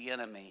threats of the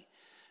enemy,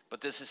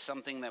 but this is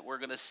something that we're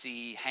going to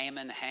see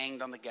Haman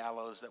hanged on the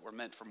gallows that were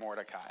meant for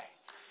Mordecai.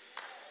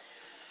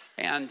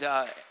 And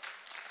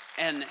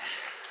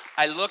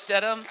I looked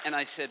at him and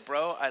I said,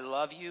 bro, I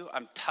love you.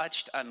 I'm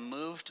touched. I'm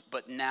moved.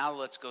 But now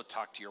let's go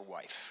talk to your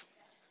wife.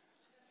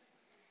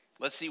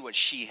 Let's see what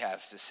she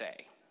has to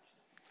say.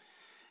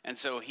 And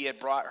so he had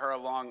brought her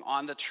along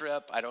on the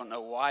trip. I don't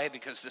know why,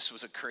 because this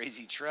was a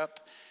crazy trip.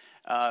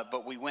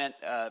 But we went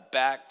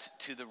back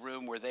to the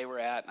room where they were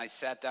at, and I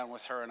sat down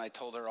with her, and I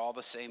told her all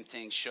the same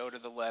things, showed her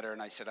the letter,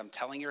 and I said, I'm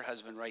telling your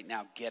husband right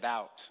now, get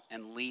out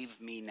and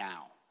leave me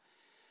now.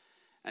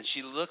 And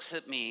she looks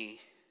at me,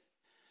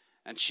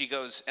 and she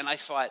goes, and I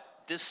thought,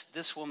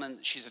 this woman,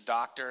 she's a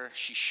doctor,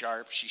 she's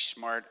sharp, she's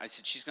smart. I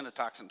said, she's going to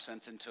talk some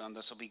sense into him.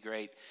 This will be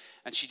great.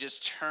 And she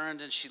just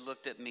turned and she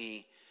looked at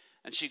me,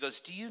 and she goes,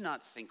 do you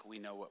not think we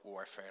know what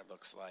warfare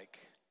looks like?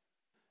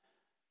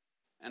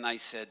 And I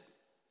said,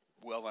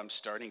 well, I'm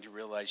starting to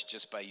realize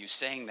just by you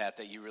saying that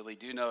you really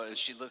do know. And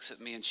she looks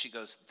at me and she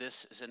goes,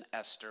 this is an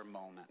Esther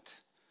moment.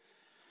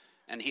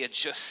 And he had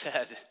just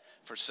said,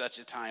 for such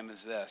a time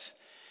as this.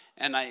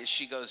 And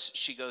she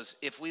goes,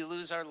 if we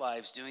lose our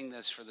lives doing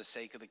this for the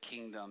sake of the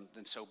kingdom,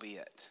 then so be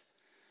it.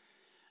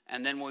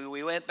 And then when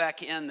we went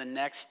back in the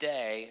next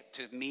day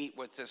to meet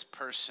with this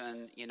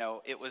person,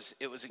 it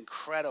was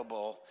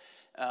incredible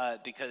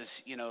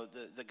because,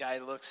 the guy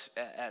looks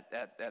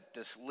at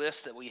this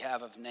list that we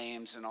have of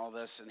names and all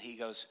this, and he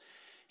goes,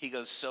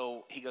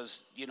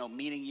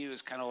 meeting you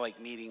is kind of like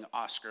meeting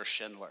Oscar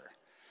Schindler.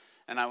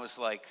 And I was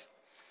like,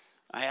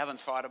 I haven't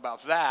thought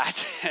about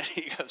that. And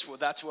he goes, well,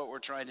 that's what we're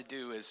trying to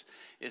do is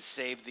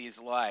save these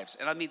lives.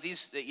 And I mean,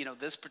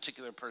 this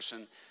particular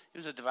person, he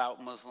was a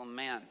devout Muslim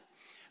man.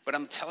 But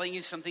I'm telling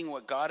you something,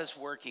 what God is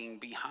working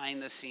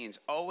behind the scenes.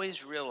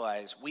 Always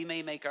realize we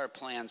may make our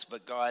plans,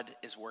 but God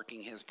is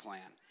working his plan.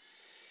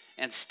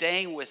 And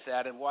staying with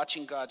that and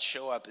watching God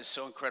show up is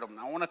so incredible.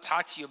 And I want to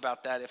talk to you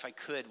about that, if I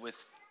could, with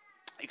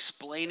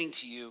explaining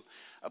to you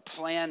a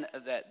plan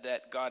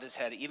that God has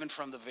had even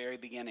from the very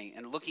beginning,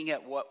 and looking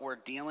at what we're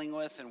dealing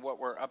with and what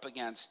we're up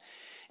against.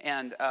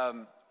 And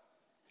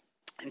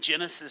in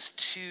Genesis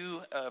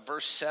 2,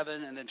 verse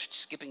 7, and then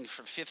skipping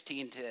from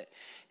 15 to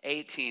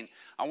 18,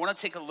 I want to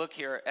take a look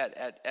here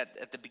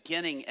at the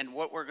beginning, and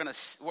what we're going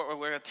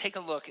to take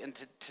a look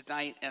into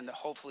tonight and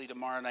hopefully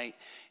tomorrow night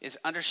is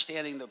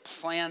understanding the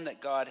plan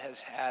that God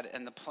has had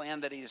and the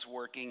plan that he is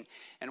working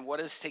and what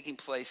is taking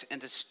place,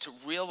 and to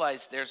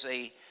realize there's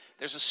a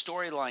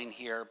storyline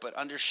here, but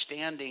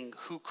understanding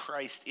who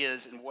Christ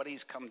is and what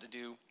he's come to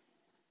do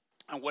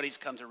and what he's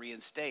come to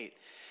reinstate.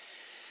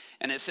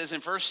 And it says in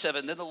verse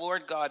 7, then the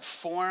Lord God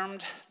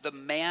formed the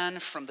man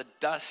from the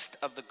dust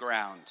of the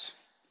ground,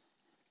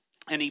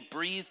 and he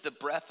breathed the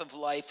breath of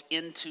life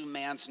into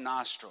man's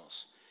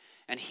nostrils,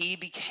 and he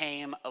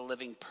became a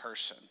living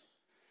person.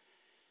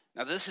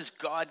 Now this is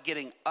God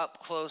getting up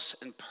close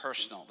and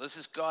personal. This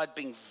is God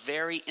being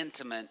very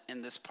intimate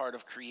in this part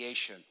of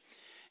creation.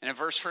 And in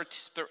verse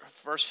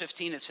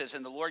 15 it says,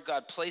 and the Lord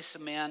God placed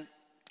the man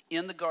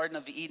in the Garden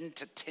of Eden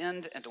to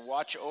tend and to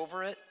watch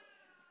over it.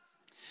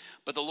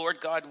 But the Lord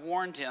God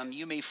warned him,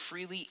 you may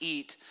freely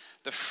eat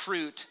the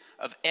fruit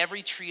of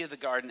every tree of the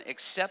garden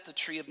except the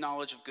tree of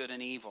knowledge of good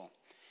and evil.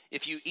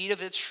 If you eat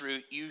of its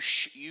fruit,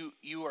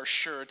 you are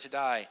sure to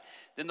die.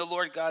 Then the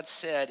Lord God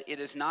said, it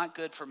is not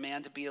good for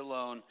man to be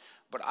alone,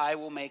 but I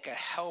will make a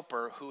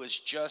helper who is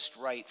just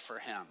right for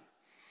him.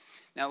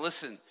 Now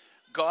listen,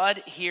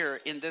 God here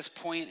in this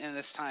point in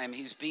this time,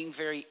 he's being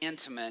very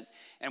intimate,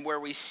 and where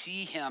we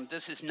see him,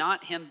 this is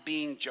not him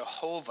being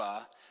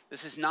Jehovah.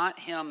 This is not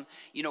him,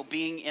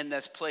 being in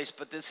this place,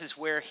 but this is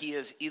where he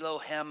is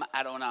Elohim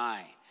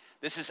Adonai.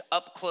 This is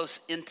up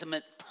close,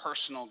 intimate,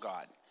 personal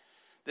God.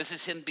 This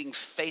is him being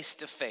face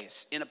to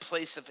face in a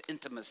place of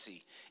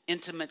intimacy,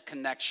 intimate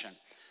connection.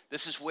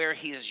 This is where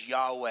he is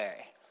Yahweh.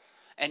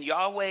 And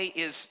Yahweh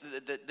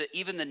is,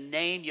 even the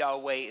name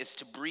Yahweh is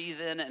to breathe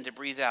in and to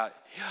breathe out.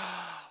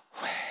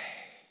 Yahweh,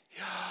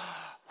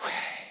 Yahweh.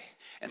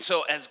 And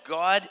so as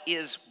God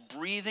is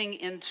breathing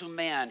into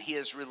man, he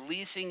is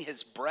releasing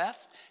his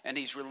breath and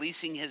he's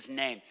releasing his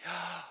name.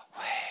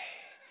 Yahweh.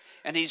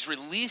 And he's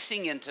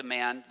releasing into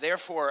man,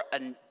 therefore, a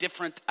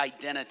different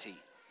identity.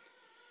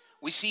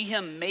 We see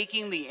him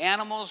making the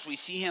animals. We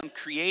see him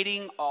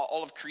creating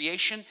all of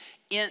creation.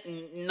 In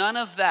none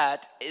of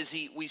that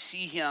we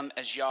see him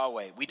as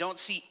Yahweh. We don't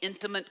see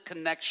intimate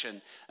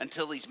connection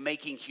until he's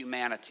making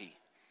humanity.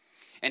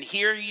 And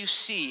here you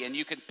see, and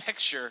you can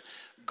picture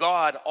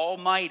God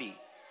Almighty,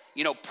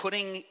 you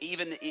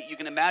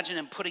can imagine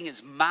him putting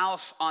his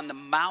mouth on the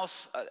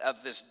mouth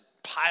of this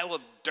pile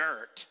of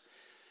dirt,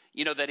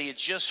 that he had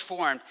just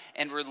formed,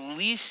 and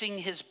releasing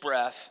his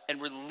breath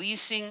and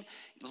releasing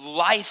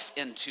life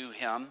into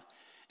him.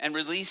 and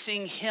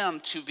releasing him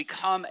to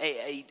become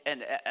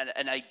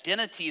an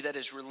identity that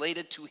is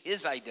related to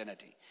his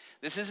identity.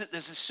 This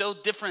is so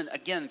different,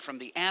 again, from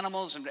the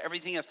animals and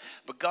everything else,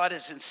 but God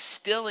is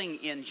instilling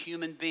in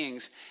human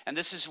beings, and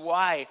this is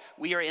why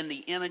we are in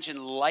the image and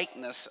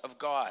likeness of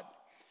God,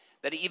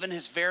 that even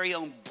his very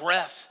own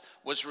breath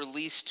was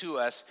released to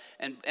us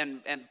and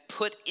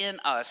put in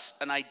us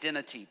an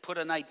identity, put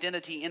an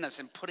identity in us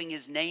and putting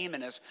his name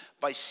in us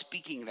by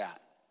speaking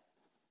that.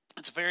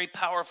 It's a very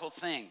powerful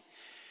thing.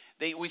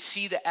 We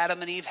see that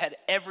Adam and Eve had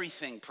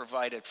everything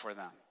provided for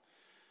them.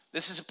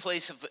 This is a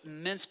place of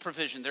immense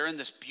provision. They're in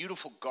this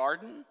beautiful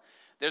garden.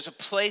 There's a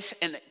place,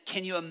 and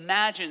can you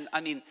imagine,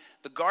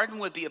 the garden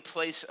would be a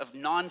place of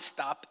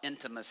nonstop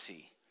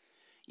intimacy.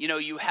 You know,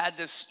 you had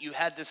this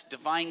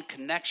divine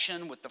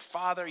connection with the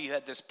Father. You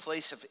had this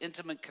place of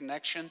intimate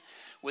connection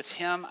with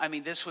him.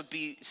 This would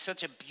be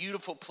such a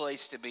beautiful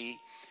place to be.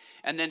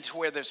 And then to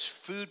where there's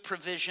food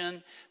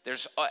provision,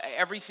 there's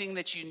everything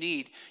that you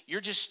need. You're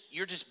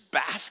just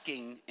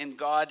basking in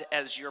God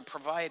as your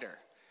provider.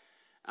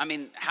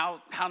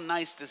 How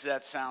nice does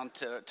that sound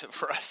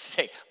for us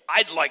today?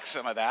 I'd like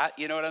some of that,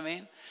 you know what I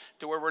mean?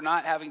 To where we're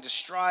not having to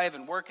strive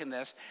and work in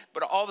this.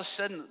 But all of a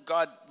sudden,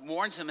 God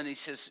warns him and he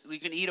says, you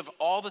can eat of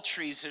all the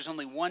trees, there's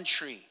only one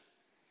tree.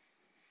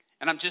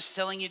 And I'm just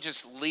telling you,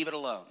 just leave it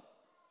alone.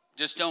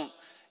 Just don't.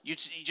 You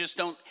just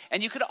don't,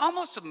 and you could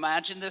almost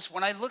imagine this.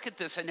 When I look at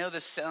this, I know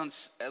this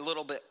sounds a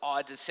little bit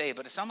odd to say,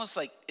 but it's almost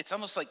like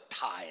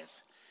tithe.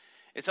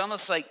 It's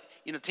almost like,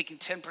 taking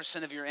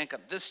 10% of your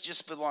income. This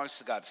just belongs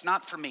to God. It's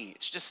not for me.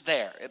 It's just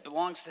there. It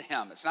belongs to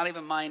him. It's not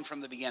even mine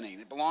from the beginning.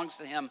 It belongs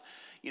to him,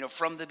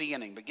 from the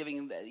beginning. But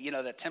giving, that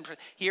 10%.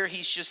 Here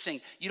he's just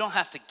saying, you don't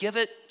have to give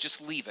it,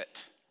 just leave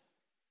it.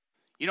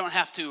 You don't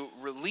have to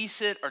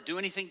release it or do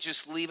anything,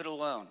 just leave it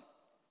alone.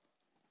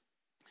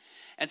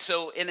 And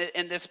so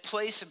in this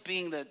place of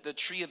being the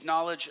tree of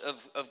knowledge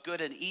of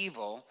good and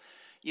evil,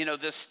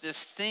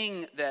 this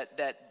thing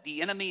that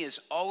the enemy is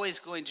always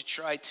going to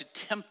try to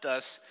tempt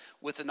us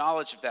with the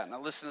knowledge of that. Now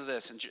listen to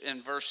this.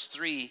 In verse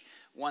 3,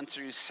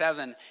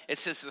 1-7, it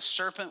says, the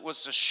serpent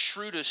was the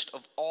shrewdest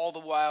of all the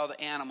wild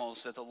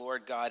animals that the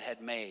Lord God had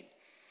made.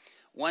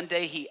 One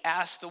day he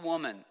asked the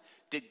woman,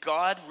 did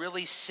God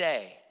really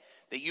say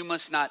that you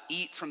must not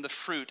eat from the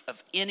fruit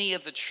of any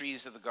of the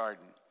trees of the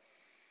garden?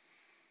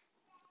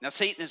 Now,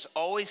 Satan is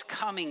always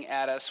coming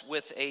at us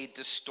with a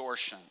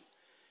distortion.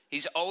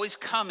 He's always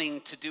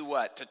coming to do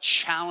what? To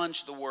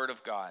challenge the word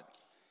of God.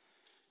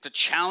 To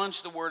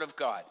challenge the word of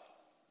God.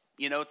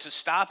 To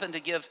stop and to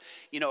give,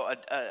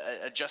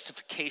 a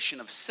justification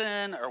of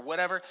sin or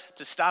whatever.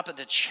 To stop and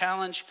to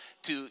challenge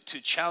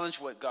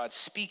what God's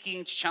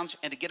speaking, to challenge,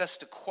 and to get us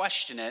to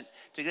question it,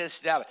 to get us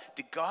to doubt it.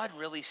 Did God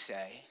really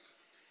say?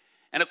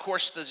 And of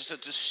course, there's a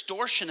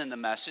distortion in the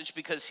message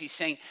because he's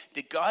saying,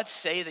 did God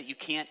say that you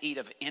can't eat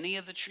of any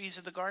of the trees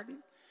of the garden?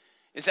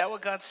 Is that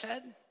what God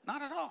said?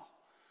 Not at all.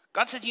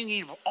 God said you can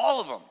eat of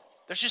all of them.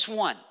 There's just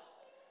one.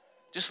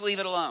 Just leave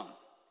it alone.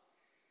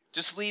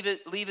 Just leave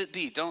it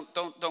be. Don't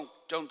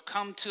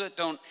come to it.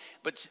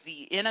 But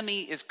the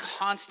enemy is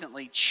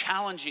constantly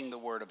challenging the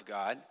word of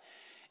God.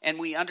 And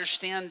we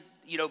understand,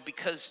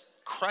 because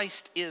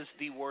Christ is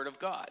the word of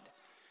God.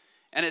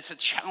 And it's a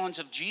challenge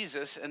of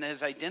Jesus and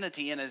his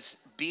identity and his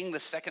being the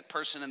second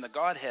person in the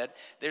Godhead.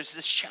 There's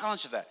this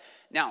challenge of that.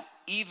 Now,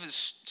 Eve is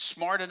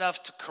smart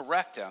enough to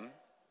correct him.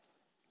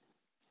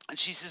 And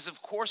she says,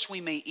 of course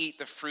we may eat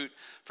the fruit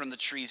from the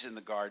trees in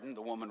the garden.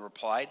 The woman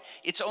replied,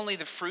 it's only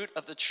the fruit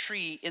of the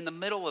tree in the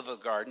middle of the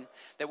garden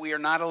that we are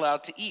not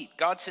allowed to eat.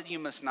 God said you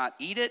must not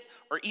eat it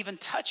or even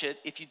touch it.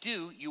 If you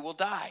do, you will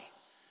die.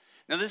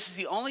 Now, this is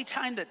the only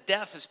time that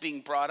death is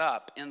being brought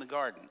up in the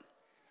garden.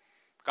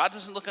 God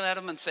doesn't look at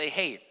him and say,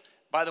 hey,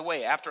 by the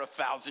way, after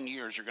 1,000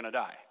 years, you're going to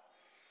die.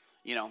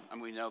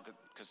 We know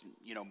because,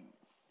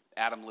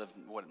 Adam lived,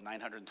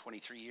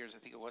 923 years, I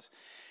think it was.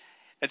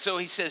 And so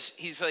he says,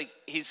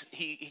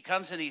 he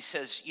comes and he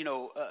says,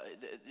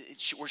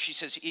 where she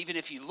says, even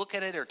if you look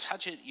at it or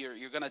touch it,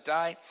 you're going to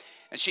die.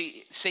 And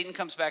Satan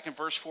comes back in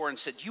verse 4 and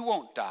said, you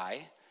won't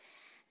die.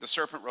 The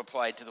serpent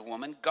replied to the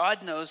woman,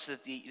 God knows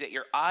that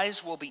your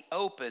eyes will be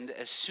opened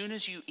as soon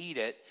as you eat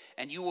it,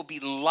 and you will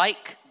be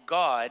like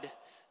God,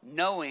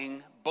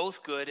 knowing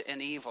both good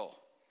and evil.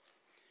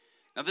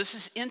 Now this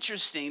is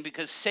interesting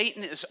because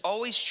Satan is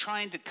always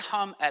trying to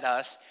come at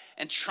us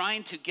and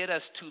trying to get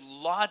us to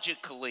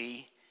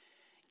logically,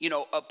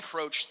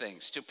 approach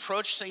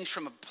things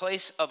from a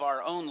place of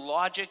our own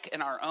logic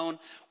and our own,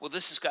 well,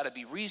 this has got to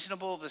be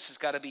reasonable, this has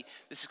got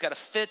to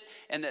fit,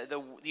 and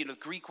the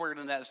Greek word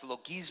in that is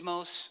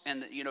logismos,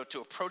 and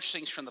to approach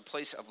things from the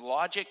place of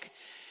logic.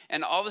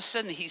 And all of a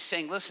sudden he's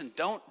saying, listen,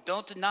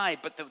 don't deny,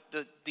 but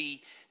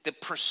the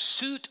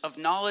pursuit of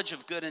knowledge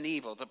of good and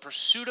evil, the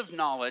pursuit of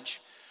knowledge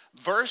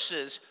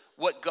versus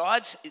what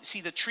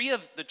the tree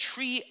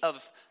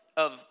of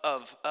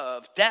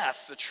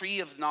death, the tree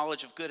of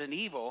knowledge of good and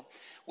evil,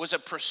 was a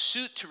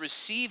pursuit to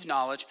receive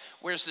knowledge,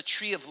 whereas the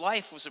tree of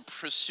life was a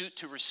pursuit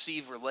to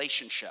receive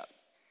relationship.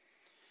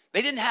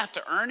 They didn't have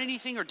to earn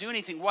anything or do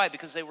anything. Why?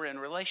 Because they were in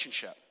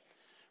relationship.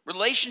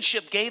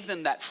 Relationship gave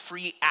them that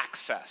free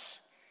access.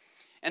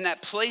 And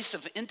that place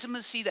of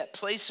intimacy, that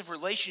place of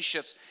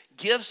relationships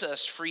gives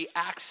us free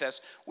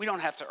access. We don't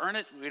have to earn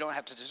it. We don't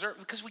have to deserve it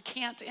because we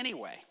can't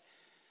anyway.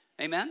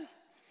 Amen?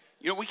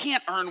 We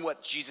can't earn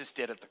what Jesus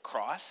did at the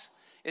cross.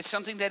 It's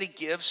something that he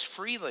gives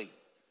freely.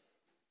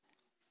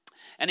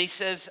 And he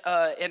says,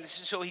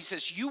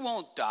 you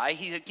won't die.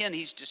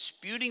 He's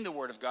disputing the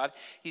word of God.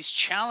 He's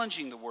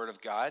challenging the word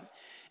of God.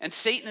 And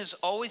Satan is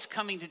always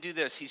coming to do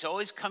this. He's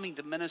always coming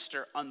to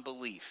minister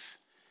unbelief.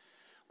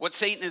 What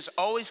Satan is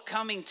always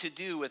coming to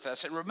do with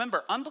us, and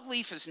remember,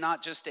 unbelief is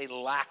not just a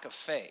lack of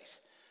faith.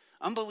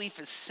 Unbelief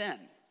is sin.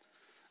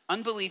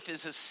 Unbelief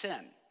is a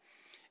sin.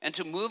 And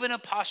to move in a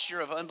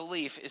posture of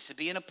unbelief is to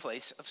be in a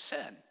place of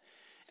sin.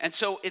 And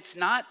so it's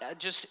not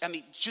just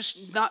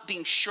not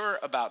being sure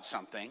about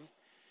something,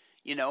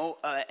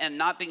 and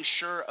not being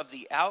sure of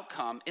the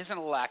outcome isn't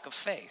a lack of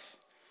faith.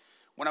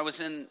 When I was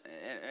in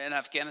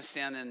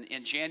Afghanistan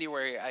in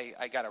January,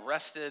 I got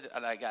arrested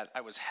and I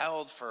was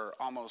held for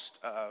almost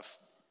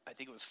I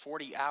think it was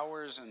 40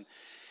 hours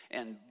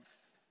and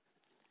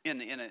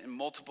in a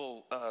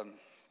multiple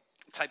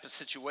type of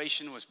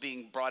situation, was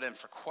being brought in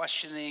for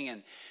questioning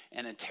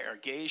and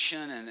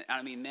interrogation. And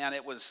I mean, man,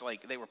 it was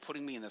like they were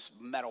putting me in this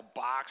metal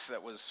box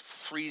that was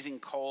freezing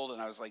cold.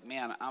 And I was like,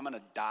 man, I'm going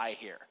to die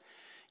here,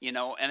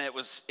 and it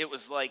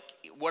was like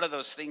one of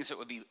those things that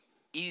would be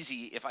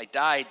easy if I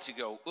died to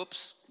go,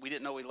 oops, we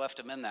didn't know we left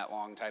him in that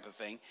long type of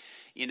thing,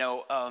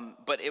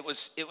 but it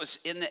was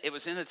in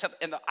the tough,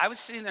 and I was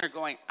sitting there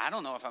going, I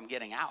don't know if I'm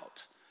getting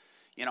out.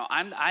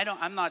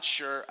 I'm not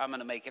sure I'm going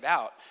to make it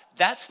out.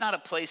 That's not a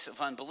place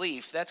of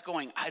unbelief. That's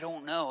going, I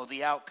don't know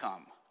the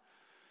outcome.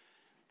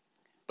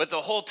 But the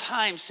whole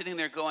time sitting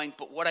there going,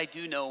 but what I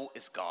do know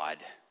is God.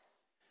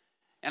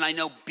 And I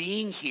know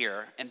being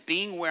here and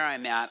being where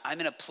I'm at, I'm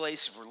in a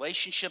place of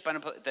relationship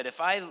that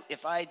if I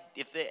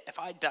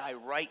die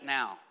right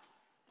now,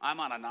 I'm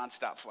on a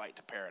nonstop flight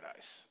to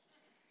paradise.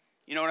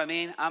 You know what I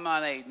mean? I'm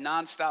on a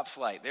nonstop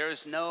flight. There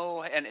is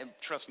no, and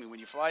trust me, when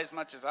you fly as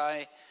much as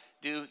I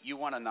do, you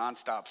want a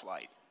nonstop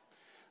flight.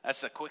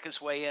 That's the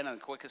quickest way in and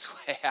the quickest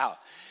way out.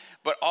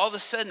 But all of a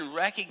sudden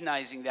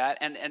recognizing that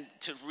and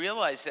to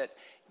realize that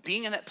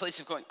being in that place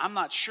of going, I'm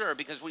not sure,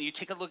 because when you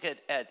take a look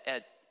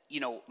at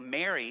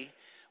Mary,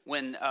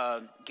 when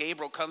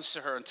Gabriel comes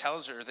to her and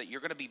tells her that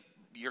you're going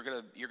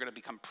to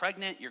become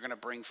pregnant, you're going to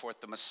bring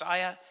forth the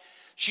Messiah,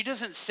 she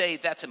doesn't say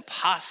that's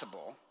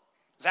impossible.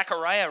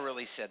 Zechariah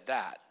really said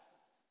that.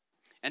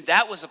 And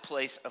that was a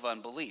place of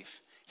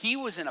unbelief. He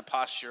was in a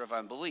posture of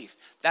unbelief.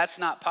 That's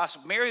not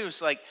possible. Mary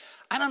was like,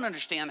 I don't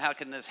understand how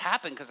can this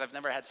happen because I've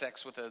never had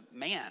sex with a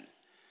man.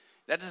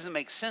 That doesn't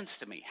make sense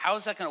to me. How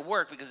is that going to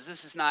work? Because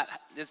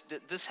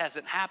this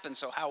hasn't happened,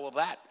 so how will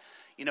that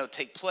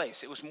take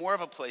place? It was more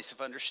of a place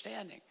of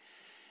understanding.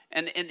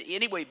 And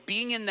anyway,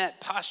 being in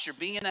that posture,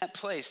 being in that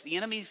place, the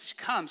enemy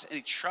comes and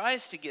he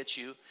tries to get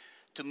you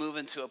to move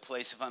into a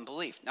place of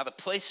unbelief. Now, the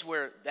place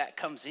where that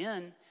comes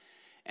in,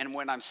 and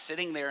when I'm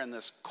sitting there in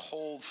this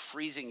cold,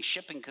 freezing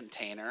shipping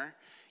container,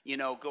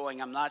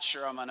 going, I'm not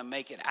sure I'm going to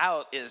make it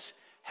out, is,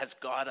 has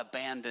God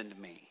abandoned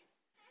me?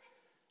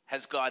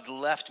 Has God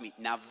left me?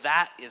 Now,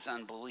 that is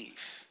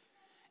unbelief.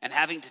 And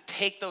having to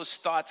take those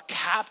thoughts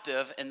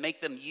captive and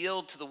make them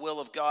yield to the will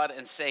of God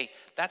and say,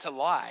 that's a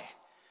lie,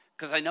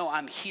 because I know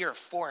I'm here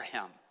for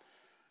him.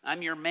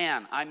 I'm your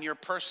man. I'm your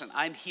person.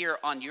 I'm here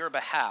on your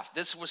behalf.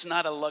 This was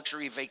not a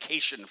luxury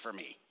vacation for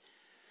me.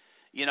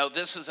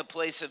 This was a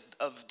place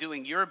of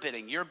doing your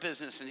bidding, your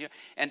business.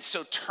 And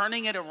so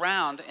turning it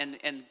around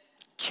and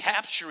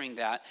capturing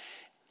that,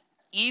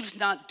 Eve's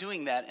not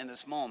doing that in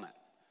this moment.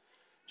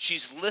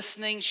 She's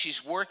listening,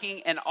 she's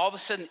working, and all of a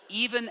sudden,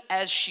 even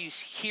as she's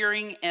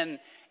hearing and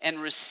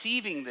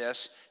receiving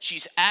this,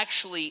 she's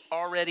actually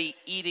already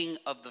eating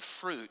of the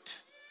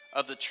fruit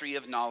of the tree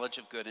of knowledge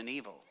of good and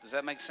evil. Does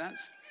that make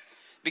sense?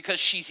 Because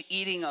she's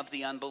eating of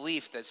the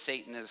unbelief that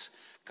Satan is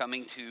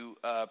coming to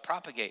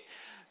propagate.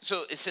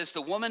 So it says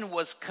the woman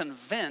was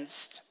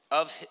convinced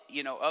of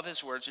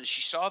his words, and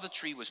she saw the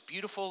tree was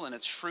beautiful and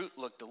its fruit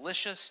looked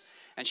delicious,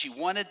 and she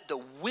wanted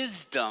the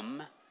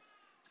wisdom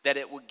that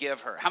it would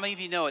give her. How many of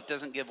you know it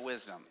doesn't give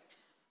wisdom?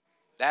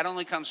 That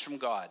only comes from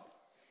God.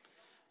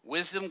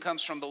 Wisdom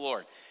comes from the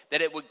Lord,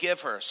 that it would give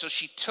her. So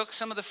she took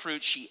some of the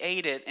fruit, she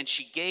ate it, and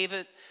she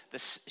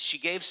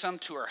gave some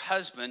to her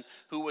husband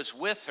who was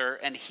with her,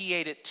 and he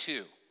ate it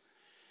too.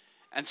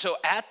 And so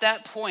at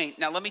that point,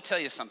 now let me tell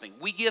you something.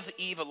 We give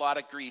Eve a lot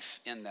of grief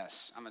in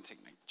this. I'm going to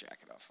take my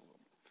jacket off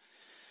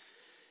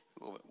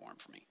a little bit warm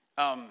for me.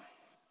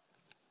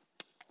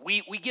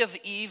 We give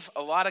Eve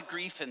a lot of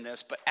grief in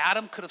this, but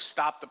Adam could have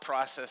stopped the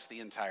process the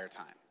entire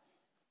time.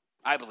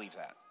 I believe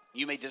that.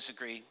 You may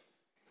disagree.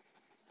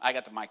 I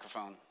got the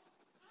microphone.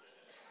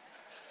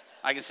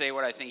 I can say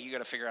what I think. You got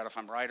to figure out if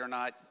I'm right or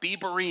not. Be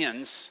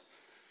Bereans.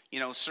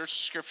 Search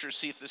the scriptures,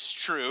 see if this is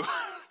true.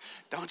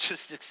 Don't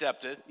just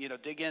accept it.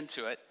 Dig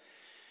into it.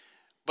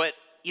 But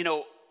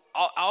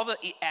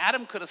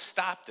Adam could have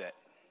stopped it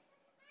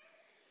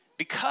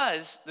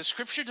Because the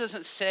scripture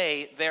doesn't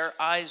say their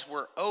eyes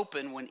were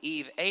open when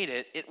Eve ate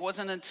it. It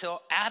wasn't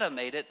until Adam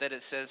ate it that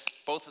it says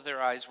both of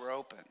their eyes were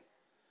open.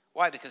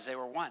 Why? Because they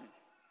were one.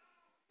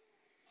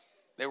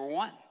 They were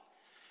one.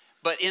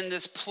 But in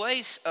this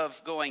place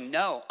of going,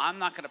 no, I'm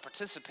not going to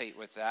participate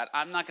with that.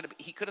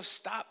 He could have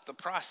stopped the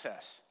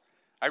process.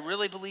 I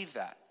really believe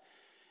that.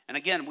 And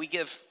again, we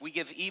give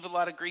Eve a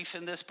lot of grief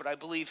in this, but I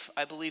believe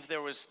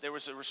there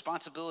was a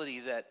responsibility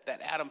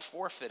that Adam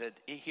forfeited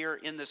here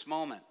in this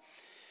moment.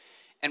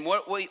 And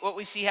what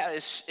we see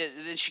is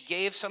then she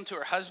gave some to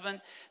her husband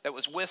that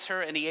was with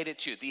her, and he ate it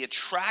too. The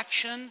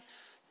attraction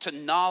to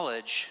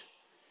knowledge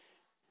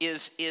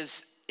is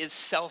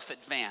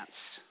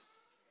self-advance.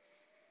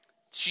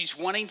 She's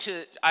wanting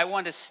to. I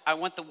want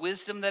the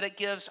wisdom that it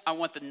gives. I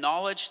want the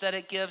knowledge that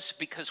it gives,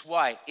 because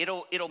why?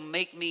 It'll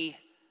make me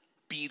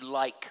be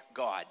like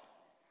God.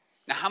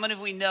 Now, how many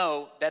of we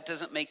know that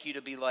doesn't make you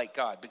to be like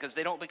God? Because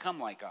they don't become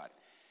like God.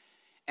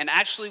 And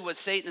actually what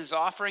Satan is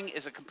offering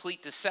is a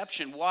complete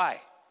deception. Why?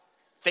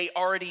 They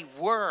already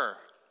were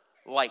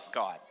like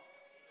God.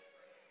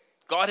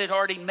 God had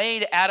already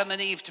made Adam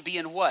and Eve to be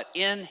in what?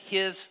 In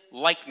his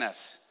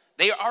likeness.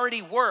 They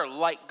already were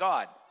like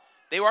God.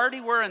 They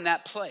already were in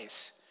that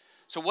place.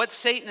 So what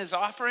Satan is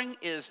offering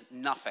is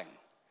nothing.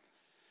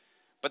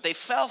 But they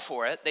fell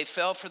for it. They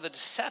fell for the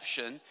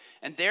deception,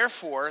 and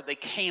therefore they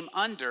came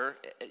under.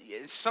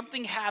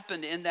 Something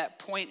happened in that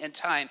point in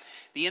time.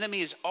 The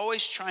enemy is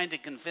always trying to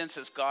convince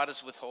us God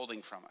is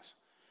withholding from us.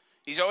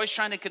 He's always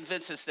trying to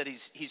convince us that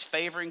he's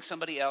favoring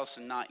somebody else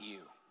and not you.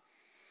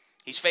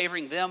 He's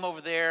favoring them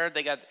over there.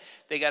 They got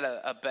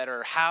a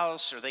better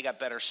house, or they got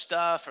better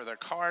stuff, or their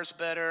car's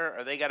better,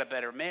 or they got a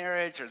better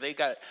marriage, or they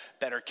got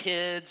better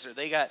kids, or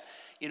they got,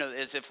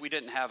 as if we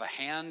didn't have a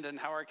hand in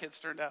how our kids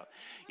turned out.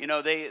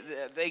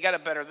 They got a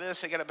better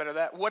this, they got a better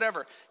that,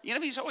 whatever. The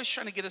enemy's always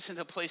trying to get us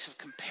into a place of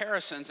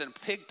comparisons, and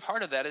a big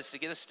part of that is to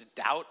get us to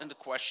doubt and to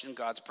question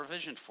God's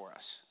provision for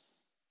us.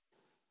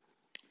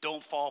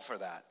 Don't fall for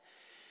that.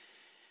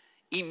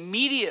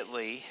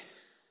 Immediately,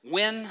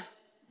 when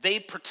they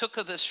partook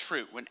of this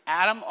fruit, when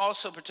Adam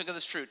also partook of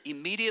this fruit,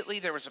 immediately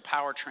there was a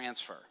power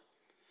transfer.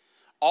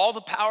 All the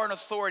power and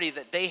authority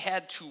that they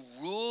had to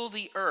rule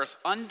the earth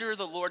under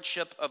the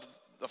lordship of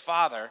the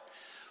Father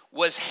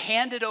was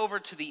handed over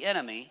to the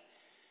enemy,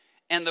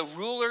 and the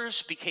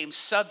rulers became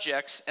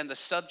subjects, and the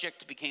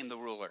subject became the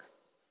ruler.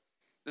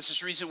 This is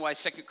the reason why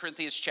 2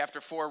 Corinthians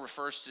chapter 4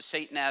 refers to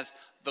Satan as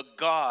the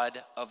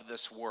god of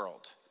this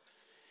world.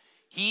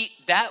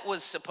 That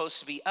was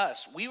supposed to be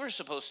us. We were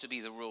supposed to be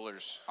the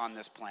rulers on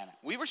this planet.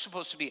 We were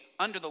supposed to be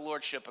under the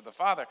lordship of the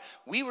Father.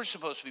 We were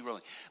supposed to be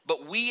ruling.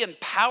 But we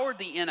empowered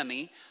the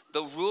enemy.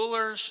 The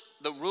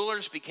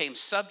rulers became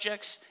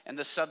subjects, and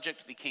the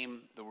subject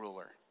became the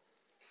ruler.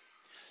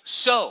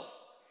 So,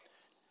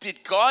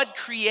 did God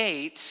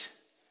create,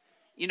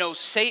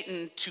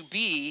 Satan to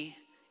be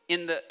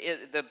in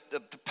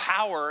the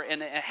power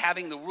and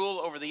having the rule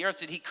over the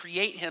earth? Did he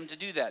create him to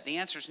do that? The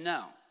answer is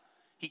no.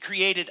 He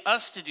created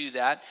us to do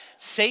that.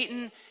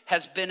 Satan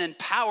has been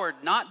empowered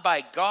not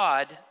by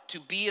God to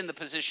be in the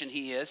position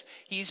he is.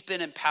 He's been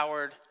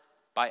empowered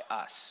by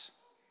us.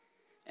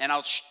 And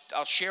I'll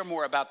share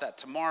more about that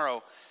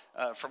tomorrow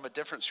from a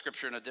different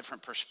scripture and a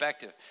different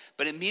perspective.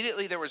 But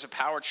immediately there was a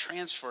power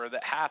transfer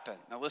that happened.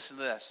 Now listen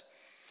to this.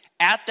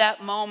 At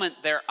that moment,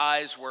 their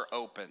eyes were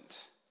opened.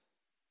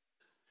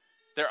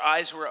 Their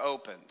eyes were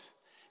opened.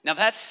 Now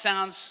that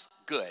sounds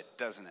good,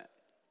 doesn't it?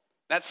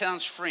 That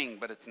sounds freeing,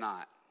 but it's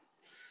not.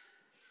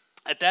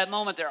 At that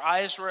moment, their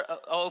eyes were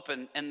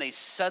open, and they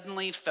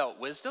suddenly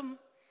felt wisdom.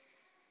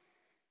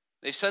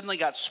 They suddenly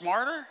got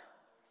smarter,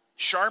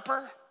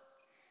 sharper,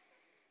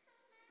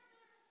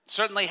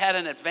 certainly had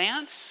an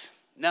advance.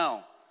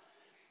 No.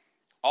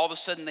 All of a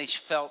sudden, they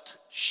felt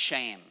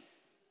shame.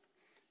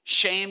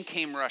 Shame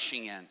came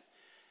rushing in.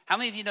 How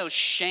many of you know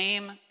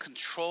shame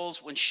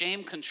controls? When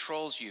shame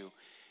controls you,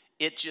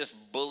 it just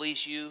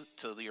bullies you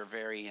till your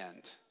very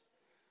end.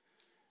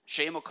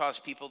 Shame will cause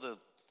people to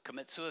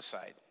commit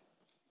suicide.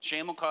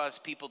 Shame will cause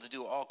people to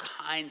do all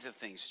kinds of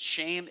things.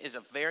 Shame is a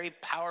very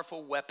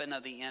powerful weapon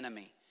of the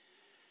enemy.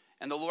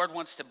 And the Lord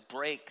wants to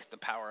break the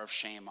power of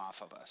shame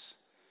off of us.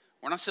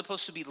 We're not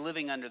supposed to be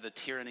living under the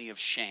tyranny of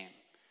shame.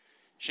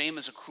 Shame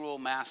is a cruel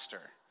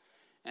master.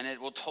 And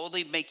it will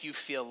totally make you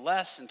feel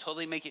less and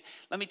totally make you...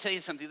 Let me tell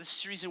you something. This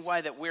is the reason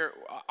why that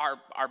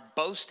our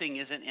boasting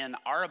isn't in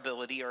our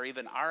ability or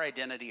even our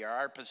identity or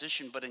our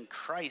position, but in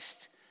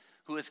Christ,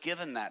 who has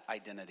given that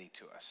identity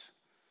to us.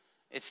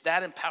 It's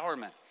that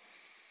empowerment.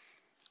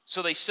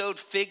 So they sewed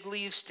fig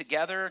leaves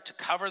together to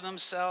cover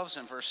themselves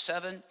in verse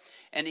 7.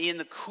 And in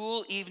the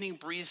cool evening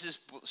breezes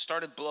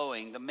started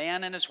blowing. The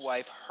man and his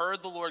wife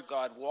heard the Lord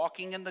God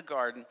walking in the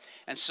garden.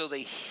 And so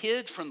they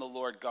hid from the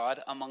Lord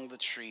God among the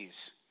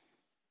trees.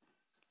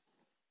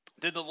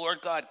 Then the Lord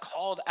God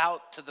called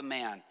out to the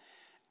man,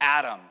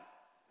 Adam,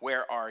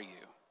 where are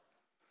you?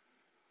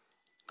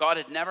 God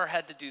had never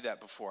had to do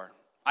that before.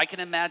 I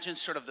can imagine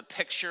sort of the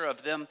picture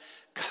of them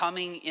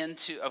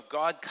of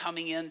God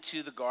coming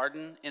into the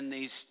garden in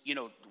these,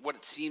 what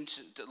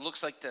it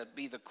looks like to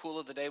be the cool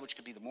of the day, which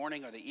could be the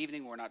morning or the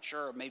evening, we're not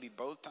sure, or maybe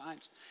both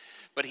times.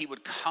 But he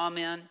would come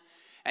in,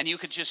 and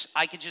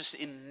I could just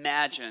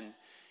imagine,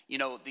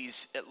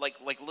 these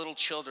like little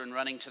children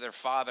running to their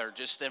father,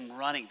 just them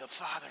running. The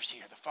Father's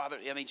here, the Father.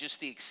 I mean, just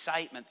the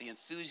excitement, the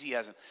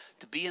enthusiasm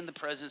to be in the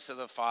presence of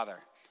the Father.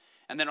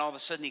 And then all of a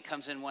sudden he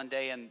comes in one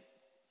day and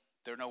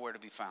they're nowhere to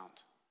be found.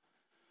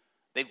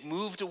 They've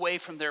moved away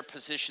from their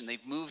position.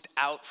 They've moved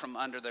out from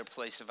under their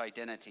place of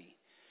identity.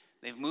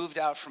 They've moved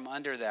out from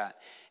under that.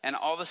 And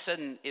all of a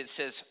sudden it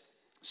says,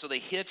 so they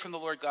hid from the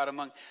Lord God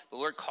the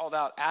Lord called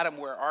out, Adam,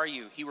 where are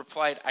you? He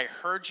replied, I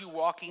heard you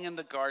walking in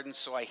the garden,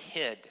 so I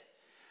hid.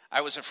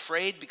 I was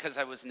afraid because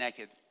I was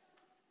naked.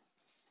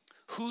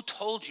 Who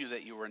told you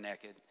that you were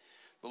naked?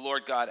 The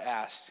Lord God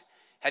asked.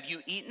 Have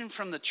you eaten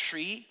from the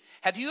tree?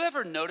 Have you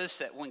ever noticed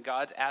that when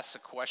God asks a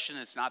question,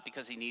 it's not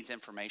because he needs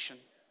information?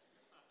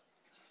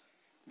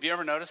 Have you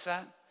ever noticed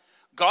that?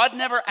 God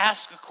never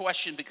asks a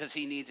question because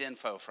he needs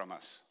info from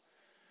us.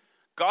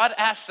 God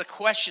asks a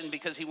question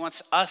because he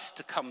wants us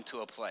to come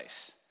to a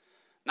place,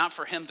 not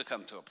for him to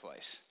come to a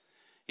place.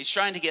 He's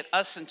trying to get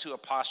us into a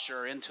posture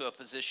or into a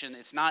position.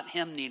 It's not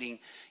him needing,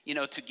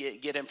 to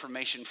get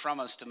information from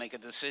us to make a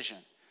decision.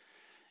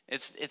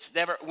 It's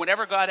never,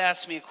 whenever God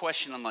asks me a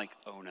question, I'm like,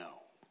 oh no.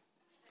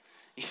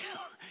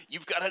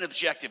 You've got an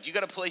objective. You've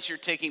got a place you're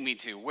taking me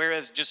to.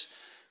 Whereas just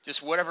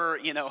whatever,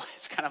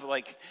 it's kind of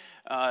like,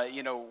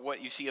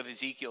 what you see of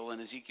Ezekiel in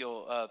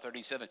Ezekiel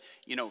 37,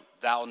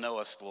 thou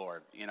knowest,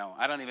 Lord.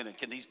 I don't even,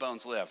 can these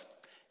bones live?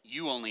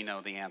 You only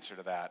know the answer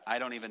to that. I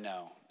don't even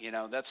know.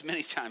 That's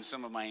many times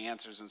some of my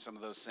answers and some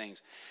of those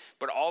things.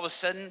 But all of a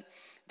sudden,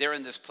 they're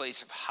in this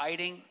place of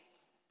hiding.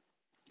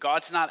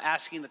 God's not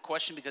asking the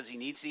question because he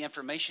needs the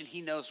information. He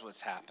knows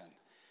what's happened.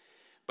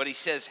 But he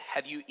says,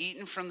 have you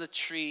eaten from the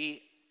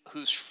tree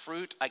whose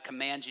fruit I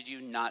commanded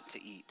you not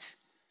to eat?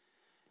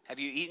 Have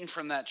you eaten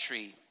from that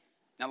tree?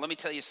 Now let me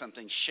tell you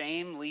something.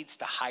 Shame leads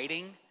to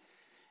hiding,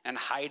 and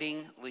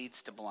hiding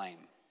leads to blame.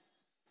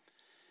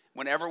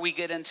 Whenever we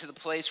get into the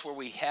place where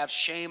we have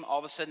shame, all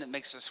of a sudden it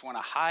makes us want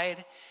to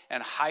hide,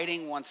 and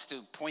hiding wants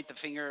to point the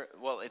finger,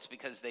 well, it's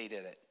because they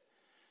did it.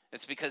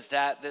 It's because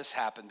this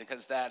happened,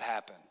 because that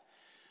happened.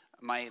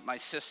 My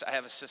sister, I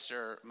have a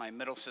sister, my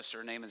middle sister,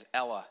 her name is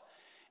Ella.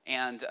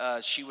 And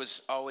she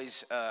was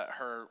always,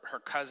 her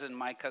cousin,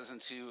 my cousin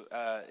too,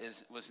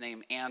 was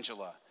named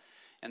Angela.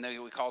 And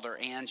we called her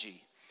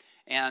Angie.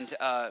 And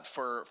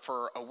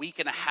for a week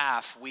and a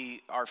half,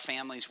 our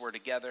families were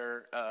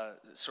together,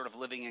 sort of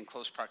living in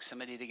close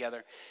proximity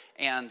together.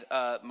 And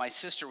my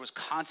sister was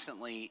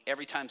constantly,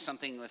 every time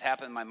something would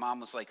happen, my mom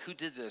was like, who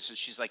did this? And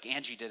she's like,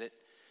 Angie did it.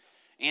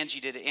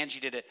 Angie did it. Angie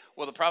did it.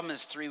 Well, the problem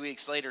is 3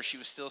 weeks later, she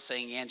was still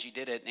saying Angie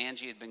did it. And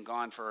Angie had been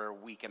gone for a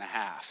week and a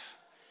half.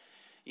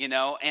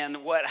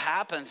 And what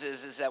happens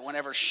is that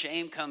whenever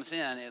shame comes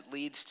in, it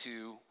leads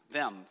to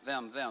them,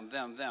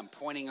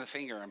 pointing the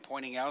finger and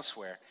pointing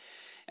elsewhere.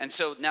 And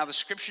so now the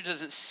scripture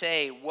doesn't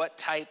say what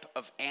type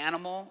of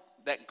animal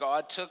that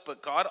God took,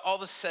 but God all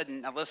of a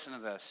sudden, now listen to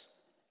this.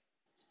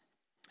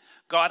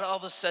 God all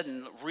of a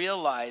sudden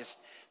realized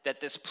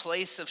that this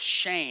place of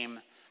shame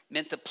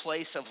meant a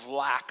place of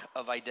lack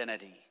of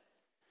identity.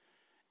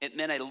 It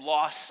meant a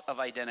loss of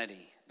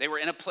identity. They were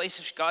in a place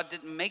of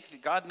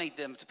God made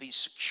them to be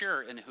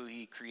secure in who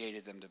he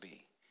created them to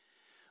be.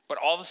 But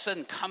all of a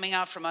sudden, coming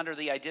out from under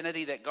the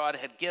identity that God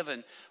had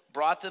given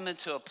brought them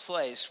into a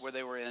place where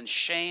they were in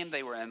shame,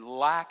 they were in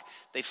lack,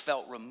 they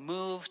felt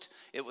removed,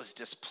 it was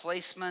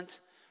displacement.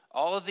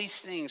 All of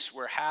these things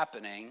were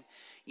happening,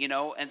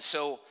 and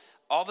so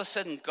all of a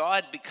sudden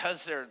God,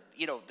 because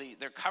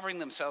they're covering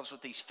themselves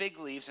with these fig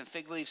leaves, and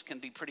fig leaves can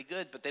be pretty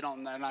good, but they're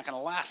not going to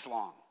last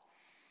long.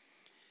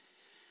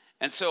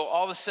 And so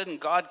all of a sudden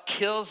God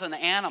kills an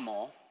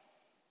animal.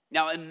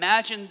 Now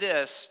imagine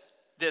this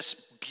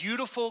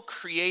beautiful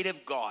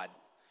creative God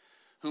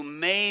who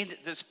made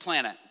this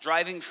planet,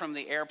 driving from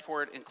the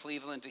airport in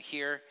Cleveland to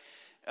here.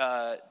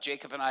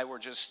 Jacob and I were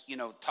just,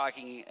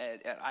 talking.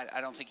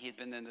 I don't think he had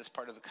been in this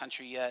part of the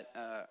country yet,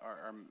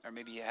 or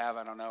maybe you have,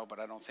 I don't know, but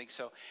I don't think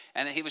so.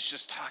 And he was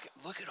just talking,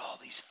 look at all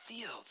these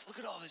fields. Look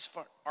at all this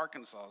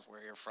Arkansas is where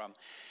you're from.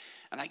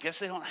 And I guess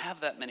they don't have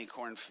that many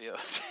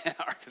cornfields in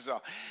Arkansas.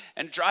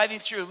 And driving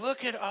through,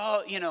 look at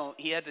all,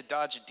 he had to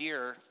dodge a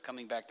deer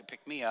coming back to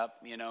pick me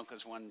up,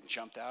 because one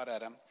jumped out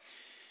at him.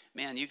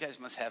 Man, you guys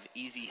must have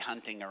easy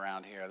hunting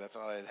around here. That's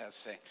all I have to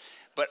say.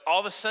 But all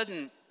of a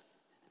sudden,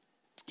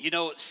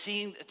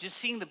 seeing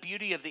the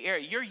beauty of the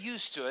area, you're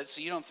used to it, so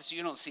you don't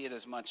see it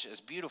as much as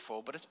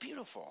beautiful, but it's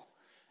beautiful.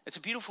 It's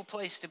a beautiful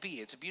place to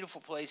be. It's a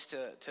beautiful place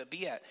to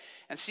be at.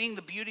 And seeing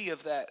the beauty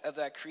of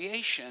that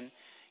creation,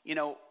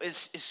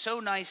 is so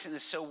nice and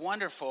is so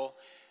wonderful.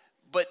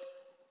 But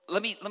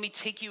let me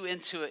take you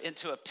into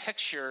a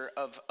picture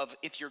of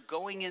if you're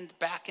going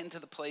back into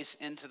the place,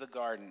 into the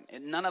garden.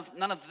 And none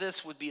of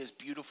this would be as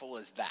beautiful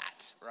as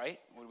that, right?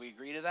 Would we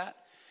agree to that?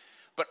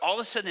 But all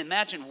of a sudden,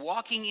 imagine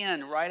walking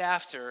in right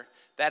after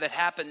that had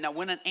happened. Now,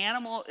 when an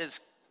animal has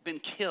been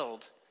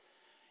killed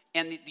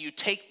and you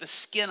take the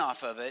skin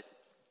off of it,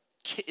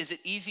 is it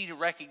easy to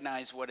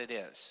recognize what it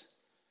is?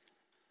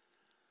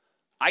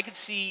 I could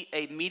see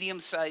a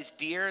medium-sized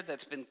deer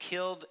that's been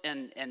killed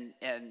and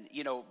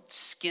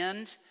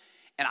skinned,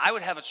 and I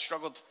would have a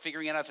struggle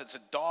figuring out if it's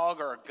a dog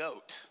or a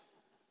goat.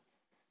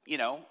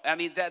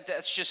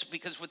 That's just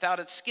because without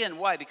its skin.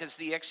 Why? Because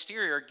the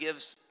exterior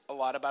gives a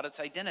lot about its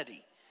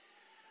identity.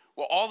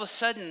 Well, all of a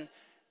sudden,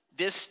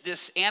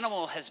 this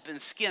animal has been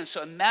skinned.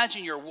 So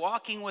imagine you're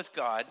walking with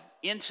God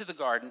into the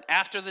garden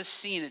after this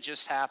scene had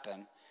just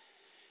happened.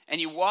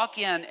 And you walk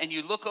in and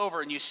you look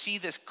over and you see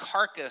this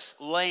carcass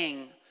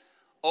laying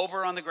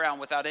over on the ground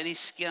without any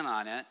skin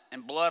on it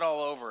and blood all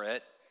over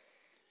it.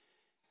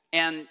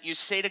 And you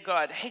say to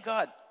God, "Hey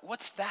God,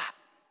 what's that?"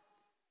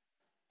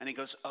 And he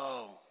goes,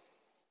 "Oh,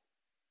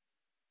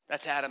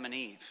 that's Adam and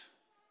Eve."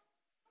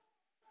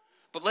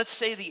 But let's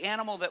say the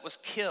animal that was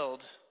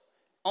killed,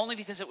 only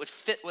because it would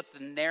fit with the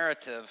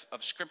narrative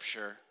of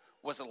Scripture,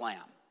 was a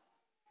lamb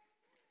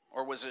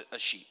or was a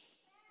sheep.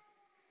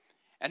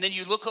 And then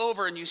you look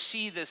over and you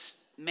see this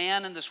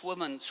man and this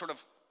woman sort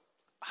of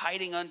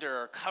hiding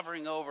under or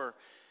covering over,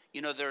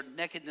 their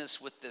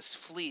nakedness with this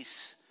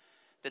fleece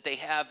that they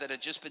have that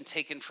had just been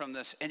taken from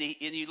this. And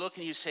you look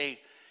and you say,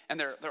 and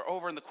they're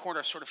over in the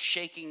corner sort of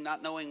shaking,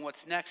 not knowing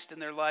what's next in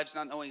their lives,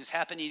 not knowing what's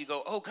happening. You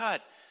go, "Oh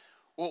God,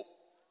 well,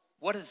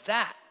 what is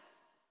that?"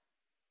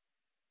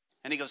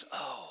 And he goes,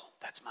 "Oh,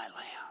 that's my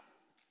lamb.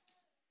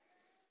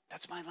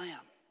 That's my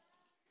lamb."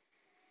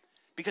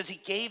 Because he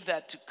gave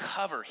that to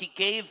cover. He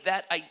gave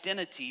that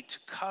identity to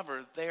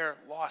cover their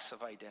loss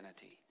of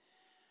identity.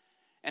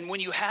 And when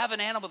you have an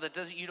animal that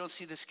you don't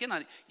see the skin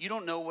on it, you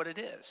don't know what it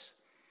is.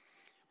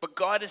 But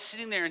God is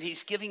sitting there and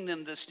he's giving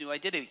them this new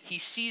identity. He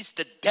sees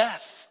the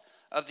death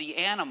of the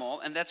animal,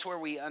 and that's where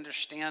we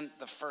understand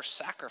the first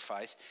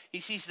sacrifice. He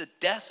sees the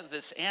death of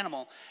this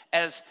animal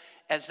as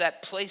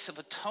that place of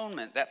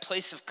atonement, that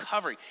place of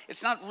covering.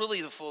 It's not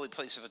really the fully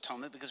place of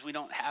atonement because we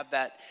don't have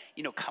that,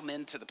 come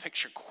into the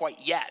picture quite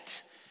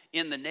yet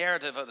in the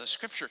narrative of the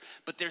Scripture,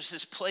 but there's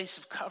this place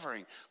of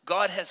covering.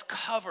 God has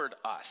covered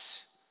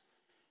us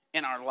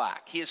in our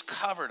lack. He has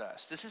covered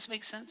us. Does this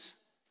make sense?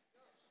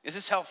 Is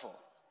this helpful?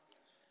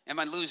 Am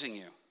I losing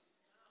you?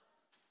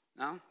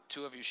 No?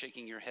 Two of you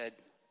shaking your head.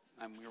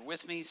 You're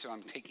with me, so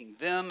I'm taking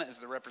them as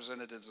the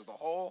representatives of the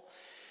whole.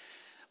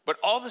 But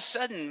all of a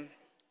sudden,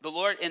 the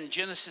Lord, in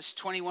Genesis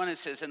 21, it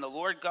says, "And the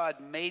Lord God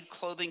made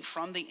clothing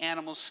from the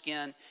animal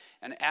skin,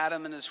 and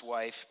Adam and his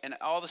wife." And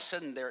all of a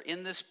sudden, they're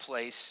in this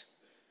place,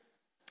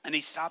 and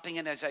he's stopping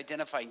and he's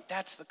identifying,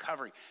 that's the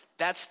covering.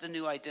 That's the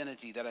new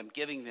identity that I'm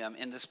giving them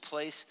in this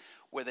place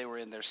where they were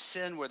in their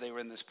sin, where they were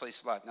in this place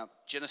of life. Now,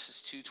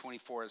 Genesis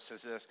 2:24, it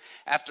says this: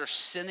 "After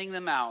sending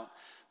them out,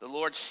 the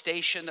Lord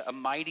stationed a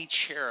mighty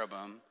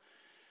cherubim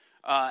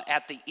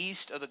at the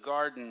east of the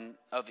Garden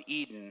of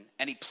Eden,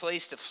 and he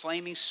placed a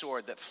flaming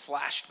sword that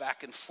flashed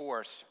back and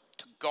forth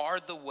to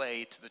guard the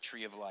way to the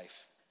tree of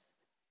life."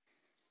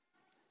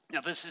 Now,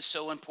 this is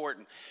so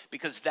important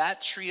because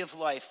that tree of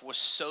life was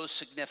so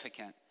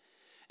significant.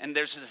 And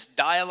there's this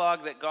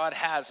dialogue that God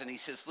has, and he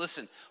says,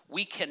 listen,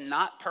 we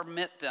cannot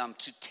permit them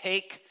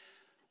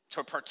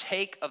to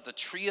partake of the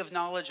tree of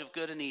knowledge of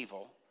good and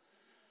evil.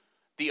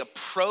 The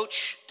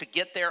approach to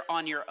get there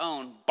on your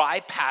own,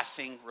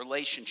 bypassing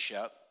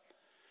relationship,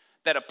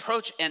 that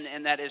approach,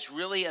 and that is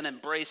really an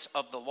embrace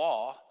of the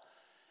law,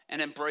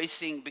 and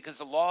embracing, because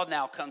the law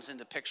now comes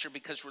into picture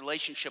because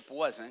relationship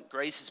wasn't.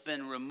 Grace has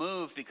been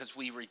removed because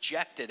we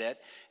rejected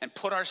it and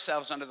put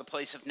ourselves under the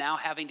place of now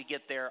having to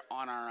get there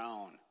on our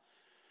own.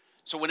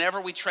 So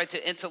whenever we try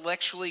to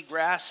intellectually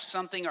grasp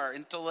something or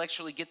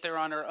intellectually get there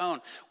on our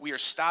own, we are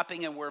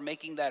stopping and we're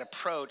making that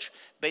approach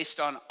based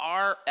on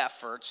our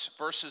efforts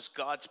versus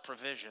God's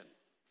provision.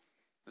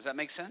 Does that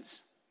make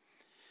sense?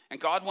 And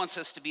God wants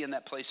us to be in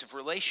that place of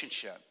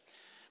relationship.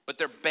 But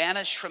they're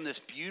banished from this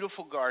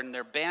beautiful garden.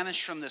 They're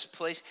banished from this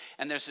place.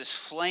 And there's this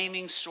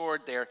flaming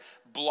sword there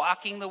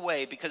blocking the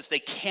way because they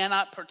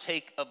cannot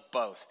partake of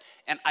both.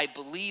 And I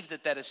believe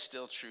that that is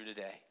still true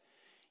today.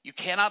 You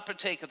cannot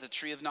partake of the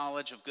tree of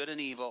knowledge of good and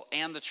evil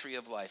and the tree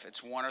of life.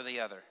 It's one or the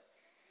other.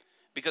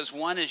 Because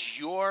one is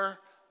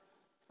your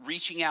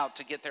reaching out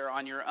to get there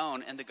on your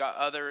own, and the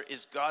other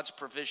is God's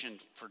provision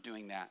for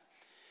doing that.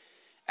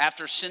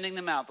 After sending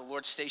them out, the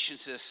Lord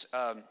stations this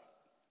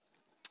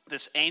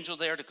angel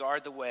there to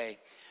guard the way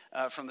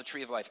from the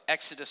tree of life.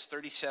 Exodus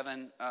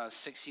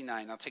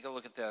 37:69. I'll take a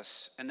look at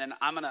this. And then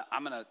I'm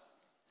gonna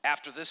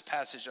after this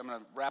passage, I'm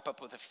gonna wrap up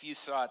with a few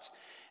thoughts,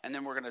 and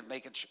then we're gonna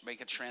make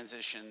a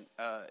transition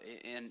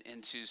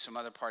into some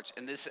other parts.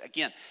 And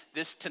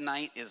this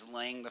tonight is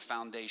laying the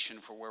foundation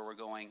for where we're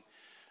going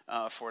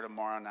for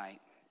tomorrow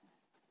night.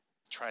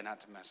 Try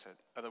not to miss it.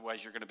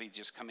 Otherwise, you're gonna be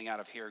just coming out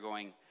of here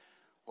going,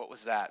 what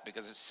was that?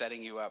 Because it's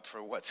setting you up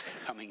for what's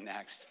coming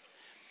next.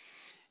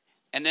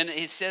 And then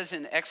it says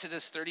in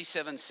Exodus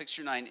 37,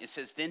 6-9, it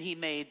says, then he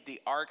made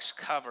the ark's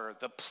cover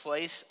the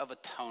place of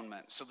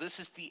atonement. So this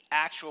is the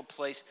actual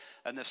place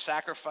and the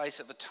sacrifice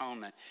of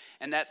atonement.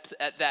 And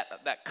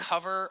that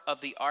cover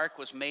of the ark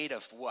was made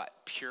of what?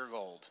 Pure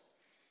gold.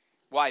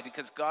 Why?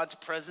 Because God's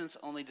presence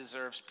only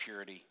deserves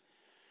purity.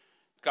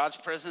 God's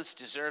presence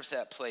deserves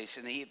that place.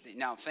 And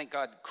now, thank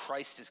God,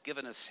 Christ has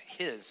given us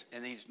his,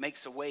 and he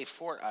makes a way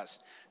for us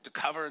to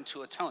cover and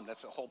to atone.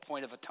 That's the whole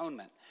point of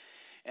atonement.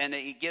 And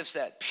he gives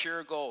that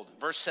pure gold.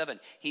 Verse 7,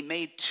 he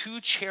made 2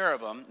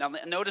 cherubim. Now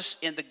notice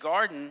in the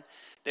garden,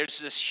 there's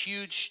this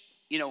huge,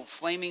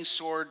 flaming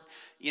sword,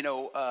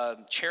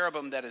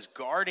 cherubim that is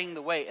guarding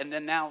the way. And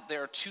then now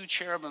there are 2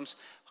 cherubims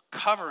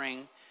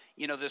covering,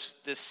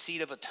 this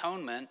seat of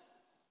atonement,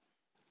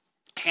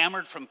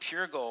 hammered from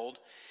pure gold,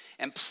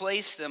 and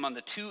placed them on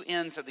the 2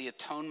 ends of the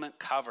atonement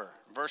cover.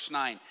 Verse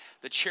 9,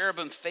 the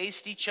cherubim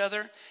faced each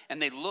other, and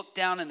they looked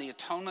down in the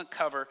atonement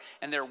cover,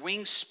 and their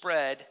wings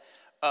spread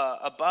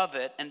above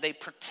it, and they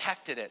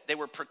protected it. They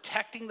were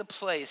protecting the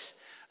place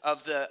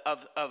of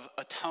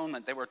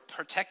atonement. They were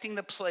protecting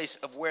the place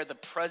of where the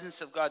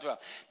presence of God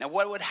dwelt. Now,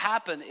 what would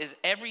happen is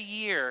every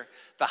year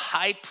the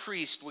high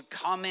priest would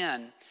come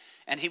in,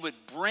 and he would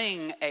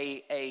bring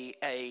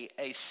a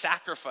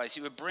sacrifice.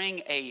 He would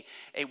bring a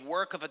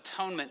work of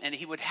atonement, and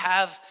he would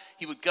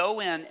go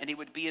in, and he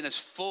would be in his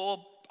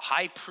full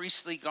high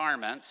priestly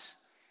garments.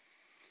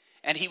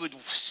 And he would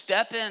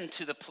step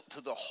into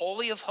the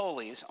Holy of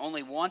Holies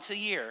only once a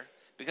year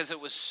because it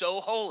was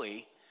so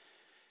holy.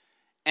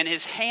 And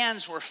his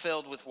hands were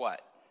filled with what?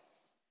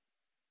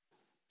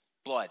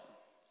 Blood.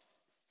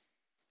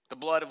 The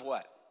blood of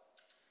what?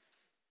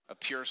 A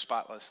pure,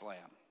 spotless lamb.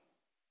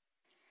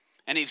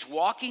 And he's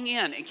walking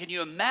in, and can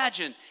you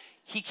imagine?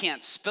 He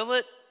can't spill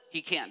it.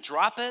 He can't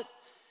drop it.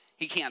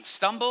 He can't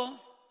stumble.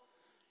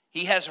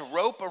 He has a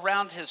rope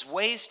around his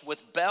waist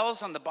with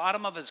bells on the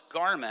bottom of his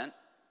garment.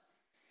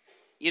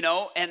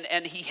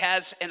 And he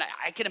has, and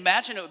I can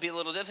imagine it would be a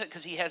little different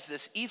because he has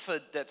this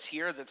ephod that's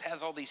here that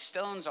has all these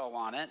stones all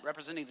on it,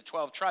 representing the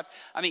 12 tribes.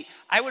 I mean,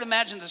 I would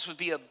imagine this would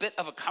be a bit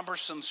of a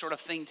cumbersome sort of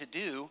thing to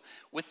do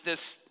with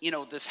this,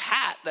 this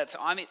hat that's,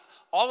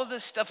 all of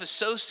this stuff is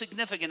so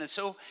significant, and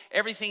so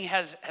everything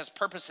has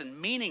purpose and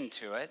meaning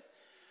to it.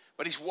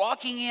 But he's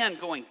walking in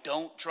going,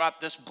 don't drop,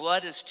 this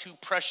blood is too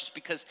precious,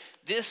 because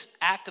this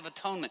act of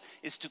atonement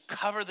is to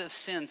cover the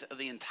sins of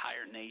the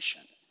entire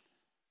nation.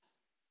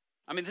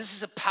 This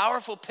is a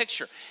powerful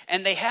picture.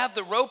 And they have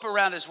the rope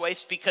around his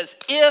waist because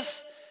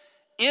if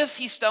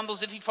he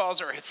stumbles, if he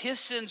falls, or if his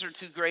sins are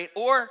too great,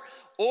 or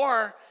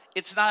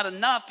it's not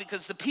enough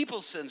because the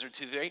people's sins are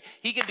too great,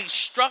 he can be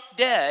struck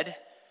dead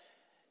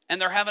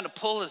and they're having to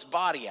pull his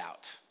body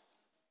out.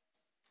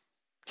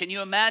 Can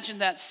you imagine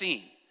that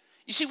scene?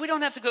 You see, we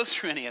don't have to go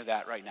through any of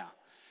that right now.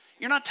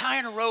 You're not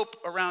tying a rope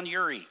around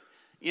Uri,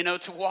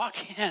 to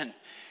walk in.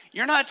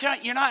 You're not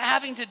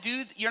having to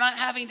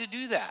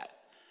do that.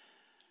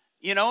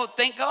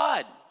 Thank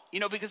God,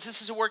 because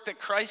this is a work that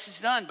Christ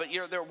has done. But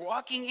they're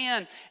walking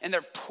in and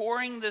they're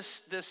pouring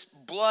this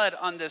blood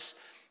on this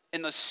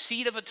in the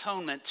seat of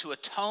atonement to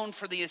atone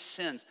for the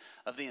sins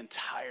of the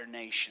entire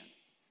nation.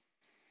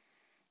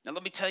 Now,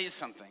 let me tell you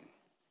something.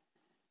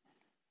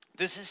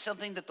 This is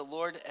something that the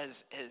Lord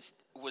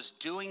was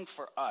doing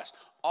for us.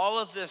 All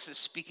of this is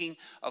speaking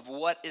of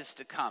what is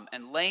to come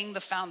and laying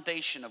the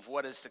foundation of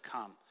what is to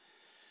come.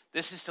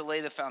 This is to lay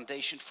the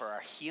foundation for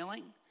our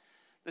healing.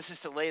 This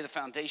is to lay the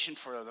foundation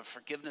for the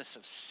forgiveness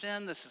of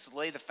sin. This is to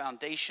lay the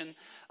foundation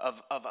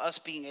of us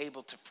being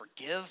able to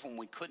forgive when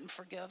we couldn't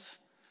forgive.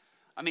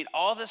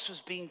 All this was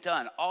being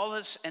done. All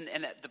this, and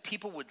the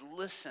people would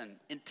listen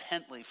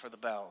intently for the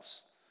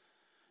bells.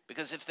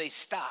 Because if they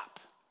stop,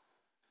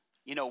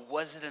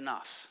 was it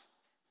enough?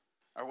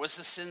 Or was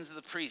the sins of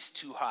the priest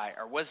too high?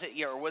 Or was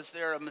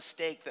there a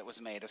mistake that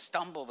was made, a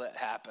stumble that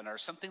happened, or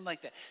something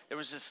like that? There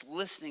was this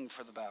listening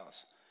for the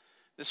bells.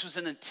 This was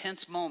an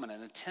intense moment,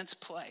 an intense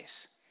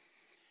place.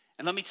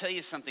 And let me tell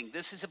you something.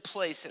 This is a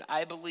place that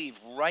I believe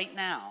right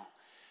now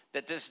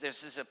that this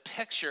is a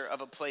picture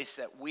of a place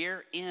that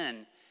we're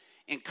in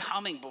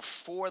coming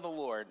before the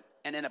Lord,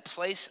 and in a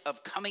place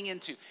of coming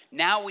into.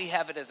 Now we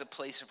have it as a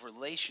place of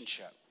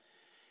relationship.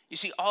 You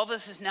see, all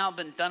this has now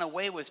been done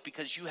away with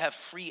because you have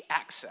free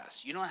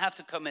access. You don't have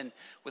to come in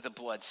with a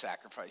blood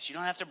sacrifice. You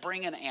don't have to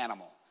bring an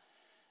animal.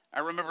 I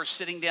remember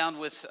sitting down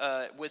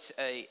I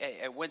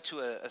went to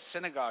a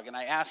synagogue, and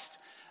I asked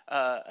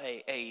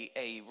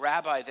a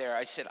rabbi there.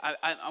 I said,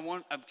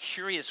 I'm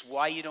curious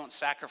why you don't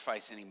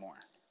sacrifice anymore.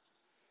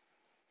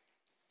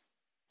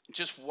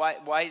 Just why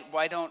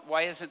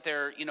isn't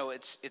there?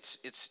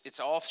 It's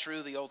all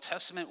through the Old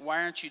Testament.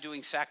 Why aren't you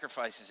doing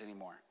sacrifices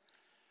anymore?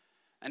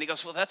 And he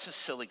goes, well, that's a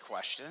silly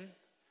question.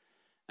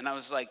 And I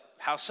was like,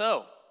 how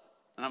so?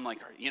 And I'm like,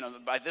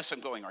 by this I'm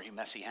going, are you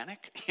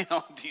messianic?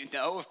 Do you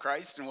know of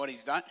Christ and what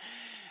he's done?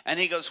 And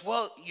he goes,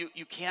 well,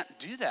 you can't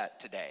do that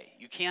today.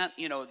 You can't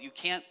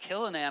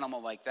kill an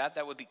animal like that.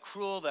 That would be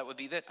cruel. That would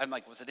be that. I'm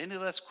like, was it any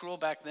less cruel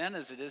back then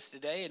as it is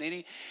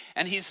today?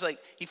 And he's like,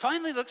 he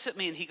finally looks at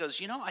me and he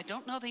goes, I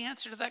don't know the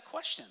answer to that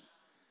question.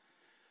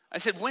 I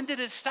said, when did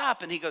it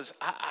stop? And he goes,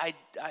 I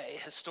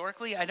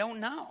historically, I don't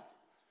know.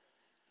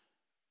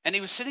 And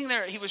he was sitting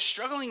there, he was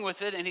struggling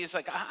with it, and he's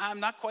like, I'm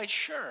not quite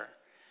sure.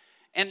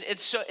 And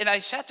I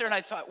sat there and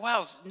I thought,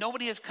 wow,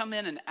 nobody has come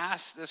in and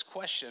asked this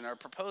question or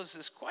proposed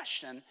this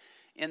question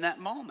in that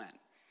moment.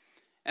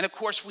 And of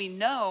course, we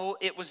know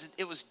it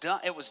was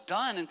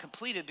done and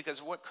completed because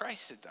of what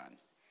Christ had done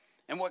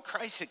and what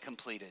Christ had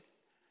completed.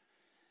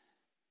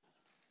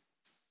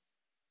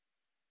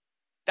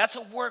 That's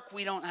a work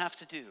we don't have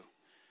to do.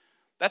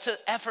 That's an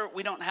effort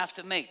we don't have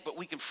to make, but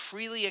we can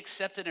freely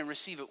accept it and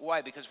receive it.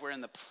 Why? Because we're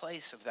in the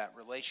place of that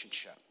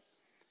relationship.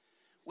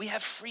 We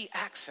have free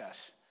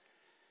access.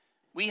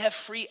 We have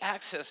free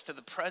access to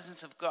the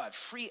presence of God,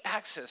 free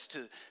access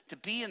to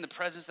be in the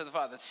presence of the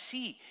Father, to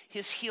see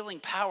his healing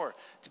power,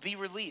 to be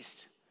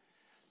released,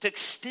 to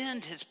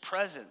extend his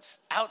presence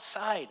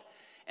outside,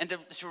 and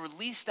to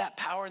release that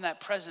power and that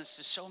presence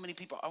to so many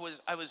people.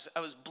 I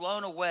was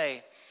blown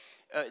away.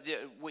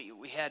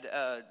 We had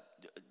a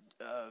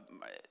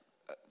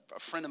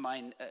friend of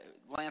mine,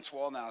 Lance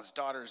Wallnow, his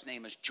daughter's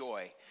name is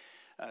Joy.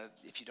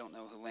 If you don't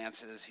know who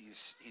Lance is,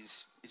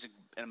 he's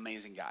an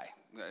amazing guy,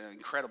 an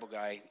incredible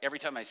guy. Every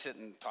time I sit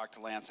and talk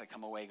to Lance, I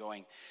come away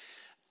going,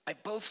 I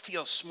both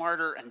feel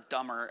smarter and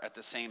dumber at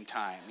the same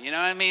time. You know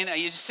what I mean?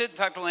 You just sit and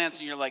talk to Lance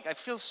and you're like, I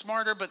feel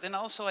smarter, but then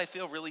also I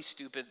feel really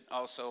stupid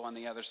also on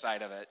the other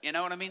side of it. You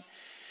know what I mean?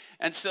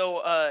 And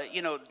so,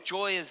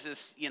 Joy is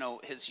this,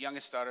 his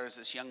youngest daughter is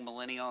this young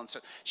millennial. And so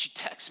she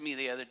texted me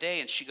the other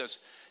day and she goes,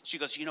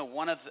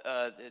 one of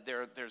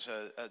there's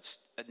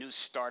a new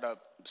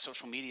startup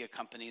social media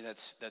company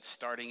that's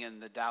starting in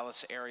the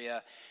Dallas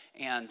area,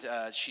 and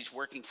she's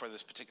working for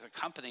this particular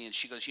company. And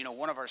she goes,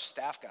 one of our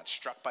staff got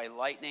struck by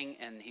lightning,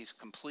 and he's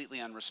completely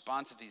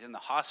unresponsive. He's in the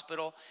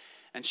hospital,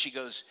 and she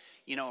goes,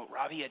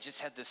 Robbie, I just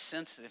had this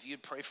sense that if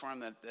you'd pray for him,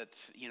 that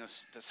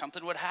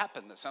something would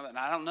happen. That something,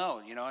 I don't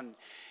know,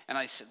 And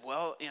I said,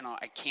 well,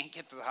 I can't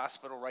get to the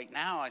hospital right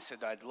now. I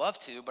said, I'd love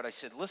to, but I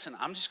said, listen,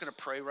 I'm just going to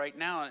pray right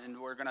now, and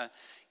we're going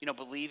to,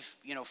 believe,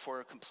 for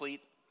a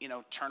complete,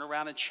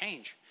 turnaround and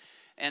change.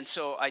 And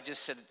so I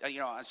just said,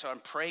 so I'm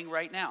praying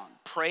right now.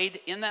 Prayed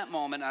in that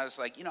moment. I was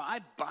like, I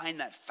bind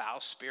that foul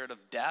spirit of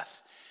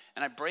death.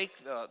 And I break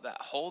that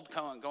hold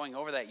going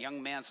over that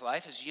young man's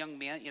life. This young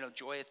man,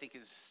 Joy, I think,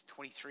 is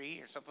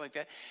 23 or something like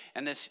that.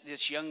 And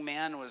this young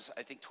man was,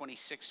 I think,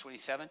 26,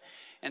 27.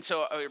 And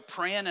so we were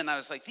praying, and I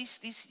was like,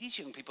 these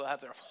young people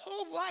have their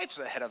whole lives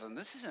ahead of them.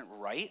 This isn't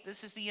right.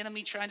 This is the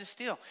enemy trying to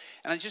steal.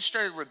 And I just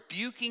started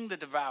rebuking the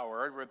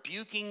devourer,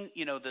 rebuking,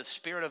 the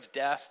spirit of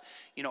death,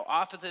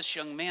 off of this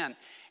young man.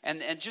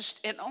 And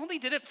only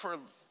did it for,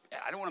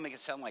 I don't want to make it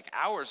sound like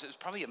hours. It was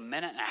probably a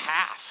minute and a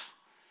half.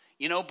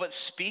 But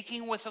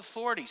speaking with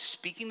authority,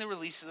 speaking the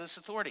release of this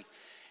authority.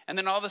 And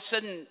then all of a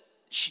sudden,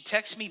 she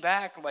texts me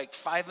back like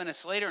 5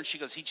 minutes later, and she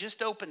goes, he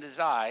just opened his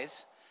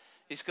eyes.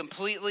 He's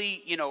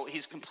completely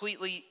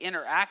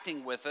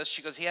interacting with us.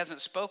 She goes, he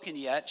hasn't spoken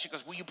yet. She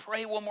goes, will you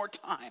pray one more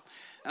time?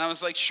 And I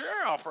was like,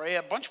 sure, I'll pray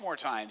a bunch more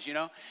times,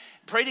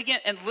 Prayed again,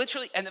 and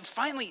then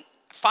finally,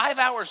 5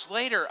 hours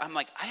later, I'm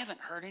like, I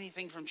haven't heard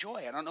anything from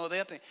Joy. I don't know the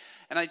update.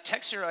 And I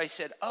texted her, I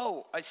said,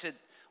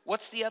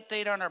 what's the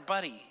update on our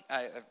buddy?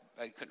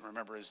 I couldn't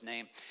remember his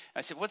name.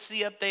 I said, what's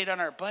the update on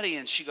our buddy?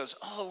 And she goes,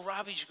 oh,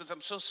 Robbie. She goes, I'm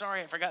so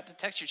sorry. I forgot to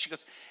text you. She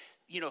goes,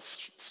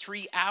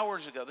 3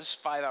 hours ago, this is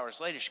 5 hours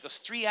later. She goes,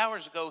 3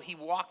 hours ago, he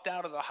walked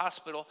out of the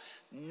hospital.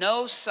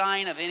 No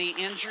sign of any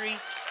injury.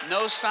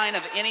 No sign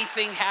of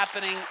anything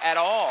happening at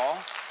all.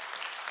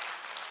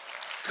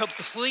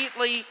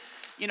 Completely,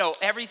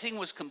 everything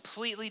was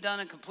completely done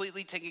and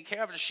completely taken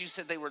care of. She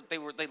said they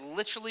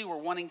literally were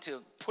wanting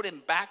to put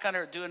him back on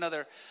her, do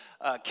another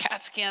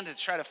CAT scan to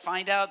try to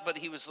find out, but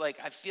he was like,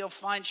 I feel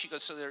fine. She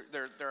goes, so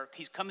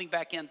he's coming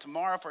back in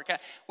tomorrow for a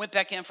CAT. Went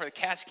back in for a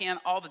CAT scan.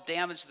 All the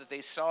damage that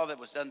they saw that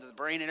was done to the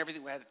brain and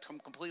everything had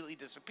completely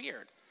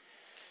disappeared.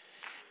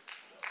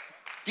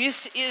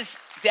 This is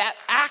that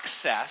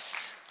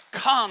access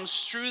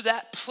comes through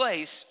that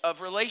place of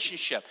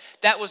relationship.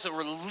 That was a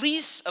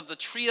release of the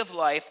tree of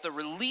life, the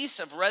release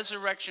of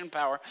resurrection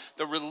power,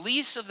 the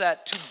release of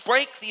that to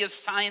break the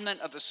assignment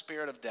of the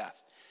spirit of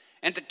death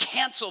and to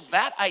cancel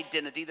that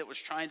identity that was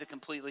trying to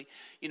completely,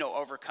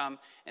 overcome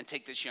and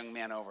take this young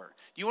man over.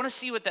 Do you want to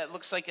see what that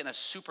looks like in a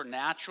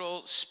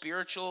supernatural,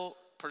 spiritual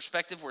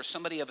perspective where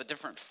somebody of a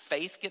different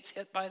faith gets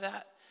hit by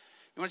that?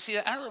 You want to see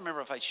that? I don't remember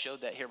if I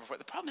showed that here before.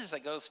 The problem is I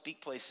go speak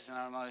places and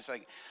I'm always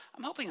like,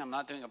 I'm hoping I'm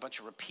not doing a bunch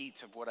of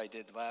repeats of what I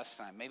did last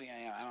time. Maybe I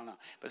am. I don't know.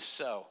 But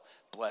so,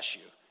 bless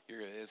you.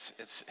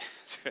 It's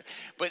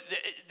but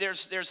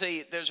there's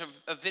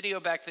a video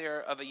back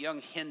there of a young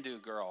Hindu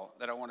girl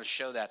that I want to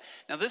show that.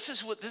 Now this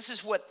is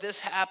what this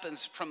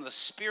happens from the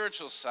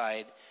spiritual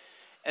side.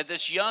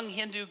 This young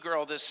Hindu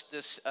girl,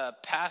 this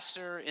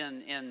pastor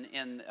in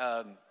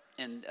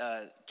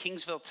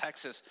Kingsville,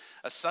 Texas,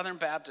 a Southern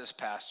Baptist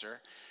pastor,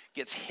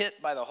 gets hit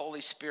by the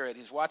Holy Spirit.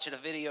 He's watching a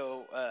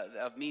video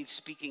of me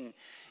speaking,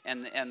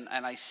 and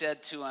I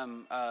said to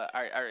him,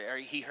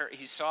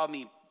 he saw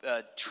me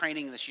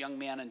training this young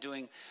man and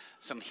doing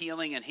some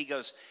healing, and he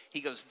goes,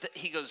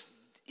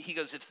 he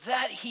goes, if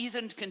that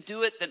heathen can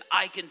do it, then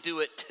I can do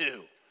it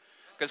too.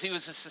 Because he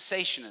was a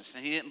cessationist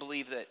and he didn't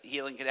believe that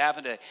healing could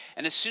happen to him.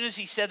 And as soon as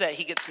he said that,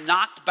 he gets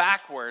knocked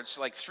backwards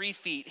like 3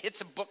 feet,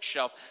 hits a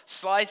bookshelf,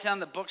 slides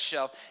down the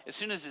bookshelf. As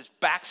soon as his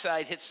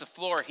backside hits the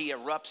floor, he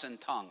erupts in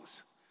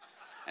tongues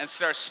and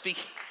starts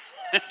speaking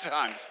in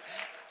tongues.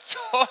 So,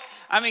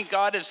 I mean,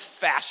 God is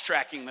fast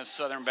tracking this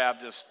Southern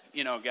Baptist,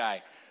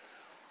 guy.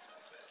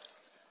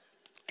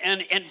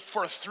 And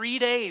for 3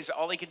 days,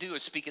 all he could do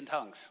was speak in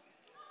tongues.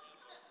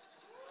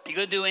 He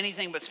couldn't do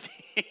anything but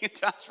speak in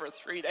tongues for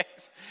 3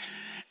 days.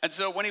 And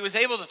so when he was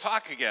able to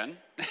talk again,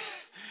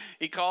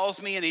 he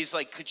calls me and he's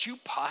like, could you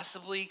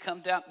possibly come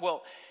down?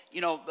 Well,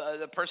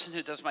 the person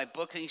who does my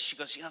booking, she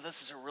goes,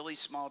 this is a really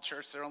small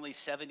church. There are only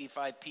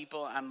 75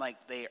 people. I'm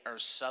like, they are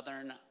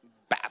Southern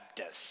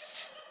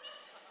Baptists.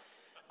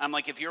 I'm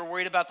like, if you're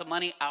worried about the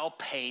money, I'll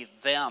pay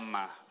them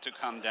to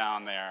come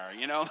down there.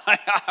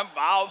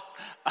 I'll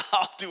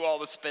do all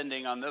the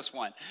spending on this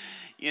one.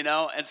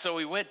 And so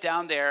we went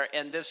down there,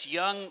 and this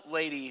young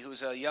lady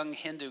who's a young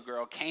Hindu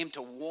girl came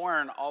to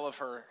warn all of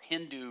her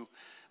Hindu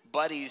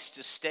buddies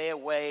to stay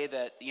away,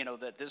 that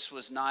that this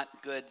was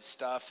not good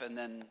stuff. And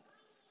then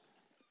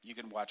you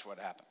can watch what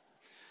happened.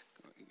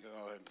 Go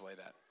ahead and play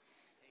that.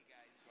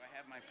 I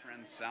have my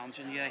friend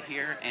Sanjanya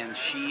here, and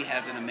she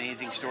has an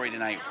amazing story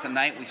tonight.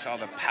 Tonight we saw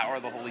the power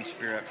of the Holy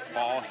Spirit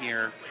fall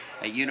here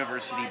at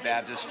University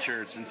Baptist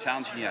Church. And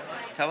Sanjanya,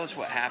 tell us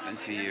what happened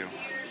to you.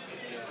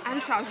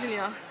 I'm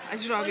Sanjanya,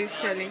 as Robbie is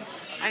telling,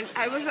 and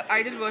I was an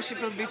idol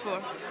worshiper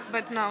before,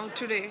 but now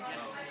today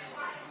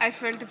I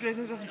felt the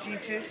presence of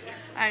Jesus.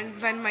 And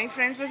when my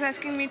friends was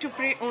asking me to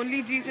pray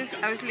only Jesus,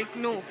 I was like,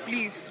 no,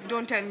 please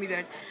don't tell me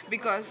that,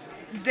 because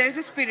there's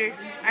a spirit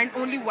and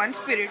only one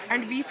spirit,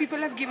 and we people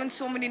have given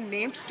so many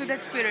names to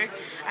that spirit,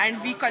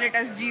 and we call it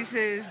as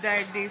Jesus,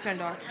 that, this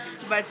and all.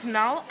 But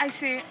now I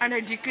say and I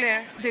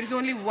declare, there is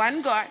only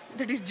one God,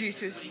 that is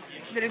Jesus.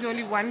 There is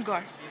only one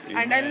God.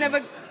 Amen. And I'll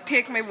never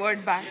take my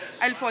word back.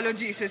 I'll follow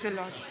Jesus a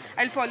lot.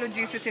 I'll follow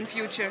Jesus in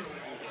future.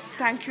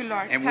 Thank you,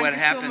 Lord. And what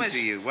happened to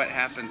you? What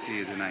happened to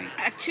you tonight?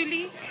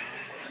 Actually,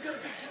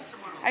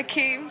 I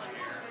came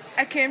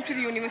to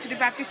the University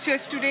Baptist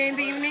Church today in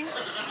the evening,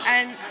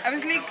 and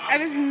I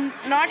was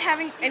not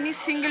having any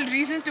single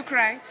reason to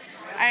cry.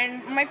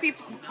 And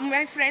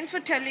my friends were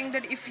telling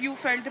that if you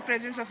felt the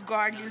presence of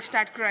God, you'll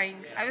start crying.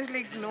 I was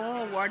like,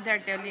 no, what they're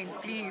telling,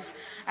 please.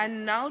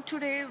 And now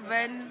today,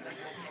 when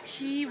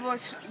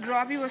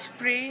Robbie was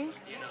praying,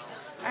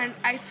 and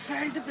I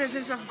felt the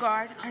presence of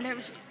God, and I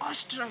was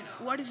awestruck.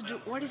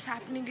 What is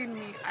happening in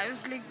me? I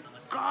was like,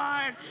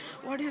 God,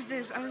 what is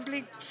this? I was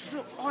like,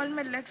 so all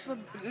my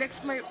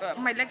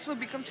my legs were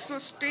become so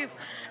stiff,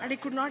 and I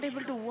could not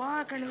able to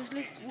walk. And I was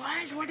like,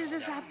 what is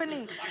this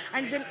happening?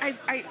 And then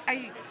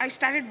I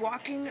started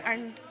walking,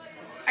 and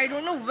I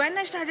don't know when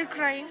I started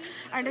crying,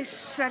 and I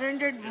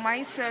surrendered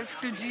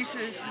myself to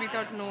Jesus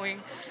without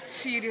knowing.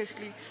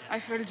 Seriously, I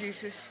felt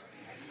Jesus.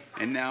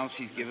 And now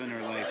she's given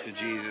her life to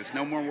Jesus.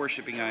 No more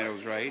worshiping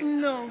idols, right?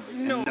 No,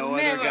 and no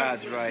never, other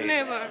gods, right?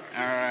 Never.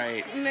 All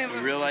right. Never.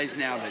 We realize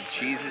now that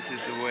Jesus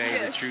is the way,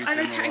 yes, the truth, and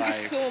the life. And I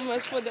thank you so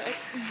much for that.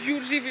 You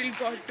revealed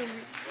God to me.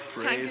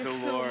 Praise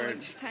the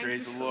Lord.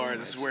 Praise the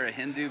Lord. This is where a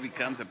Hindu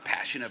becomes a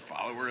passionate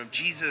follower of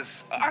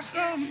Jesus.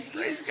 Awesome. Yes,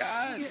 Praise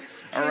God.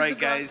 Yes, all right,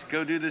 guys,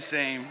 go do the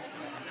same.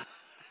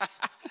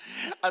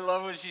 I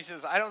love when she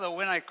says, I don't know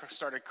when I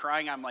started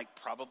crying. I'm like,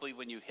 probably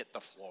when you hit the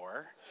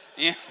floor.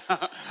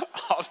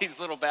 All these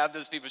little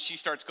Baptist people, she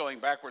starts going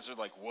backwards. They're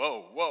like,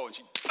 whoa. And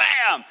she,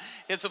 bam,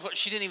 hits the floor.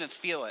 She didn't even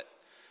feel it.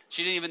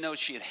 She didn't even know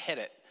she had hit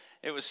it.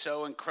 It was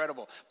so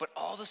incredible. But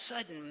all of a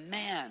sudden,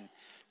 man,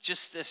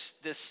 just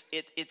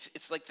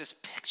it's like this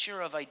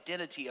picture of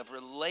identity, of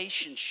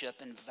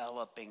relationship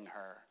enveloping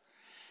her.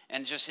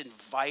 And just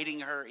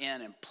inviting her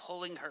in and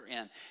pulling her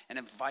in and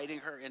inviting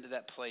her into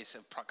that place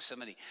of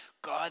proximity.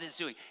 God is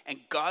doing. And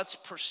God's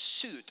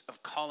pursuit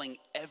of calling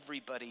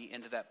everybody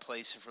into that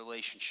place of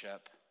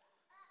relationship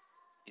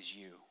is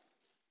you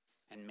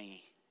and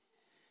me.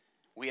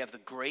 We have the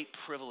great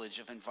privilege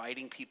of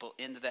inviting people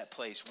into that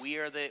place. We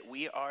are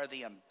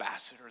the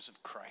ambassadors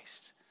of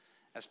Christ.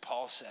 As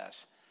Paul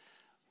says,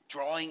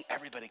 drawing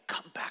everybody,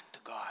 come back to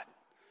God.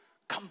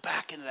 Come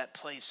back into that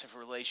place of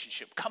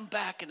relationship. Come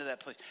back into that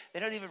place. They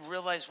don't even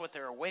realize what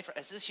they're away from.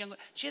 As this young,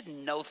 she had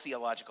no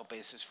theological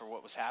basis for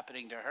what was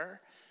happening to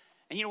her.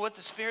 And you know what?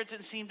 The Spirit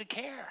didn't seem to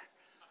care.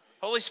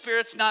 Holy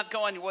Spirit's not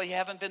going, well, you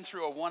haven't been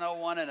through a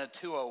 101 and a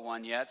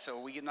 201 yet, so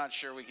we're not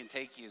sure we can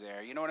take you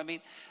there. You know what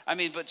I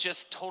mean? But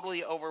just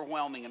totally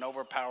overwhelming and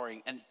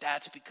overpowering. And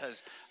that's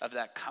because of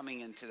that coming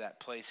into that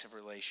place of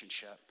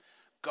relationship.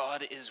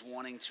 God is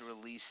wanting to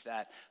release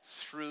that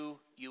through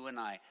you and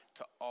I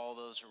to all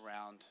those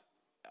around,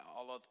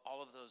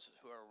 all of those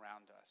who are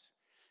around us.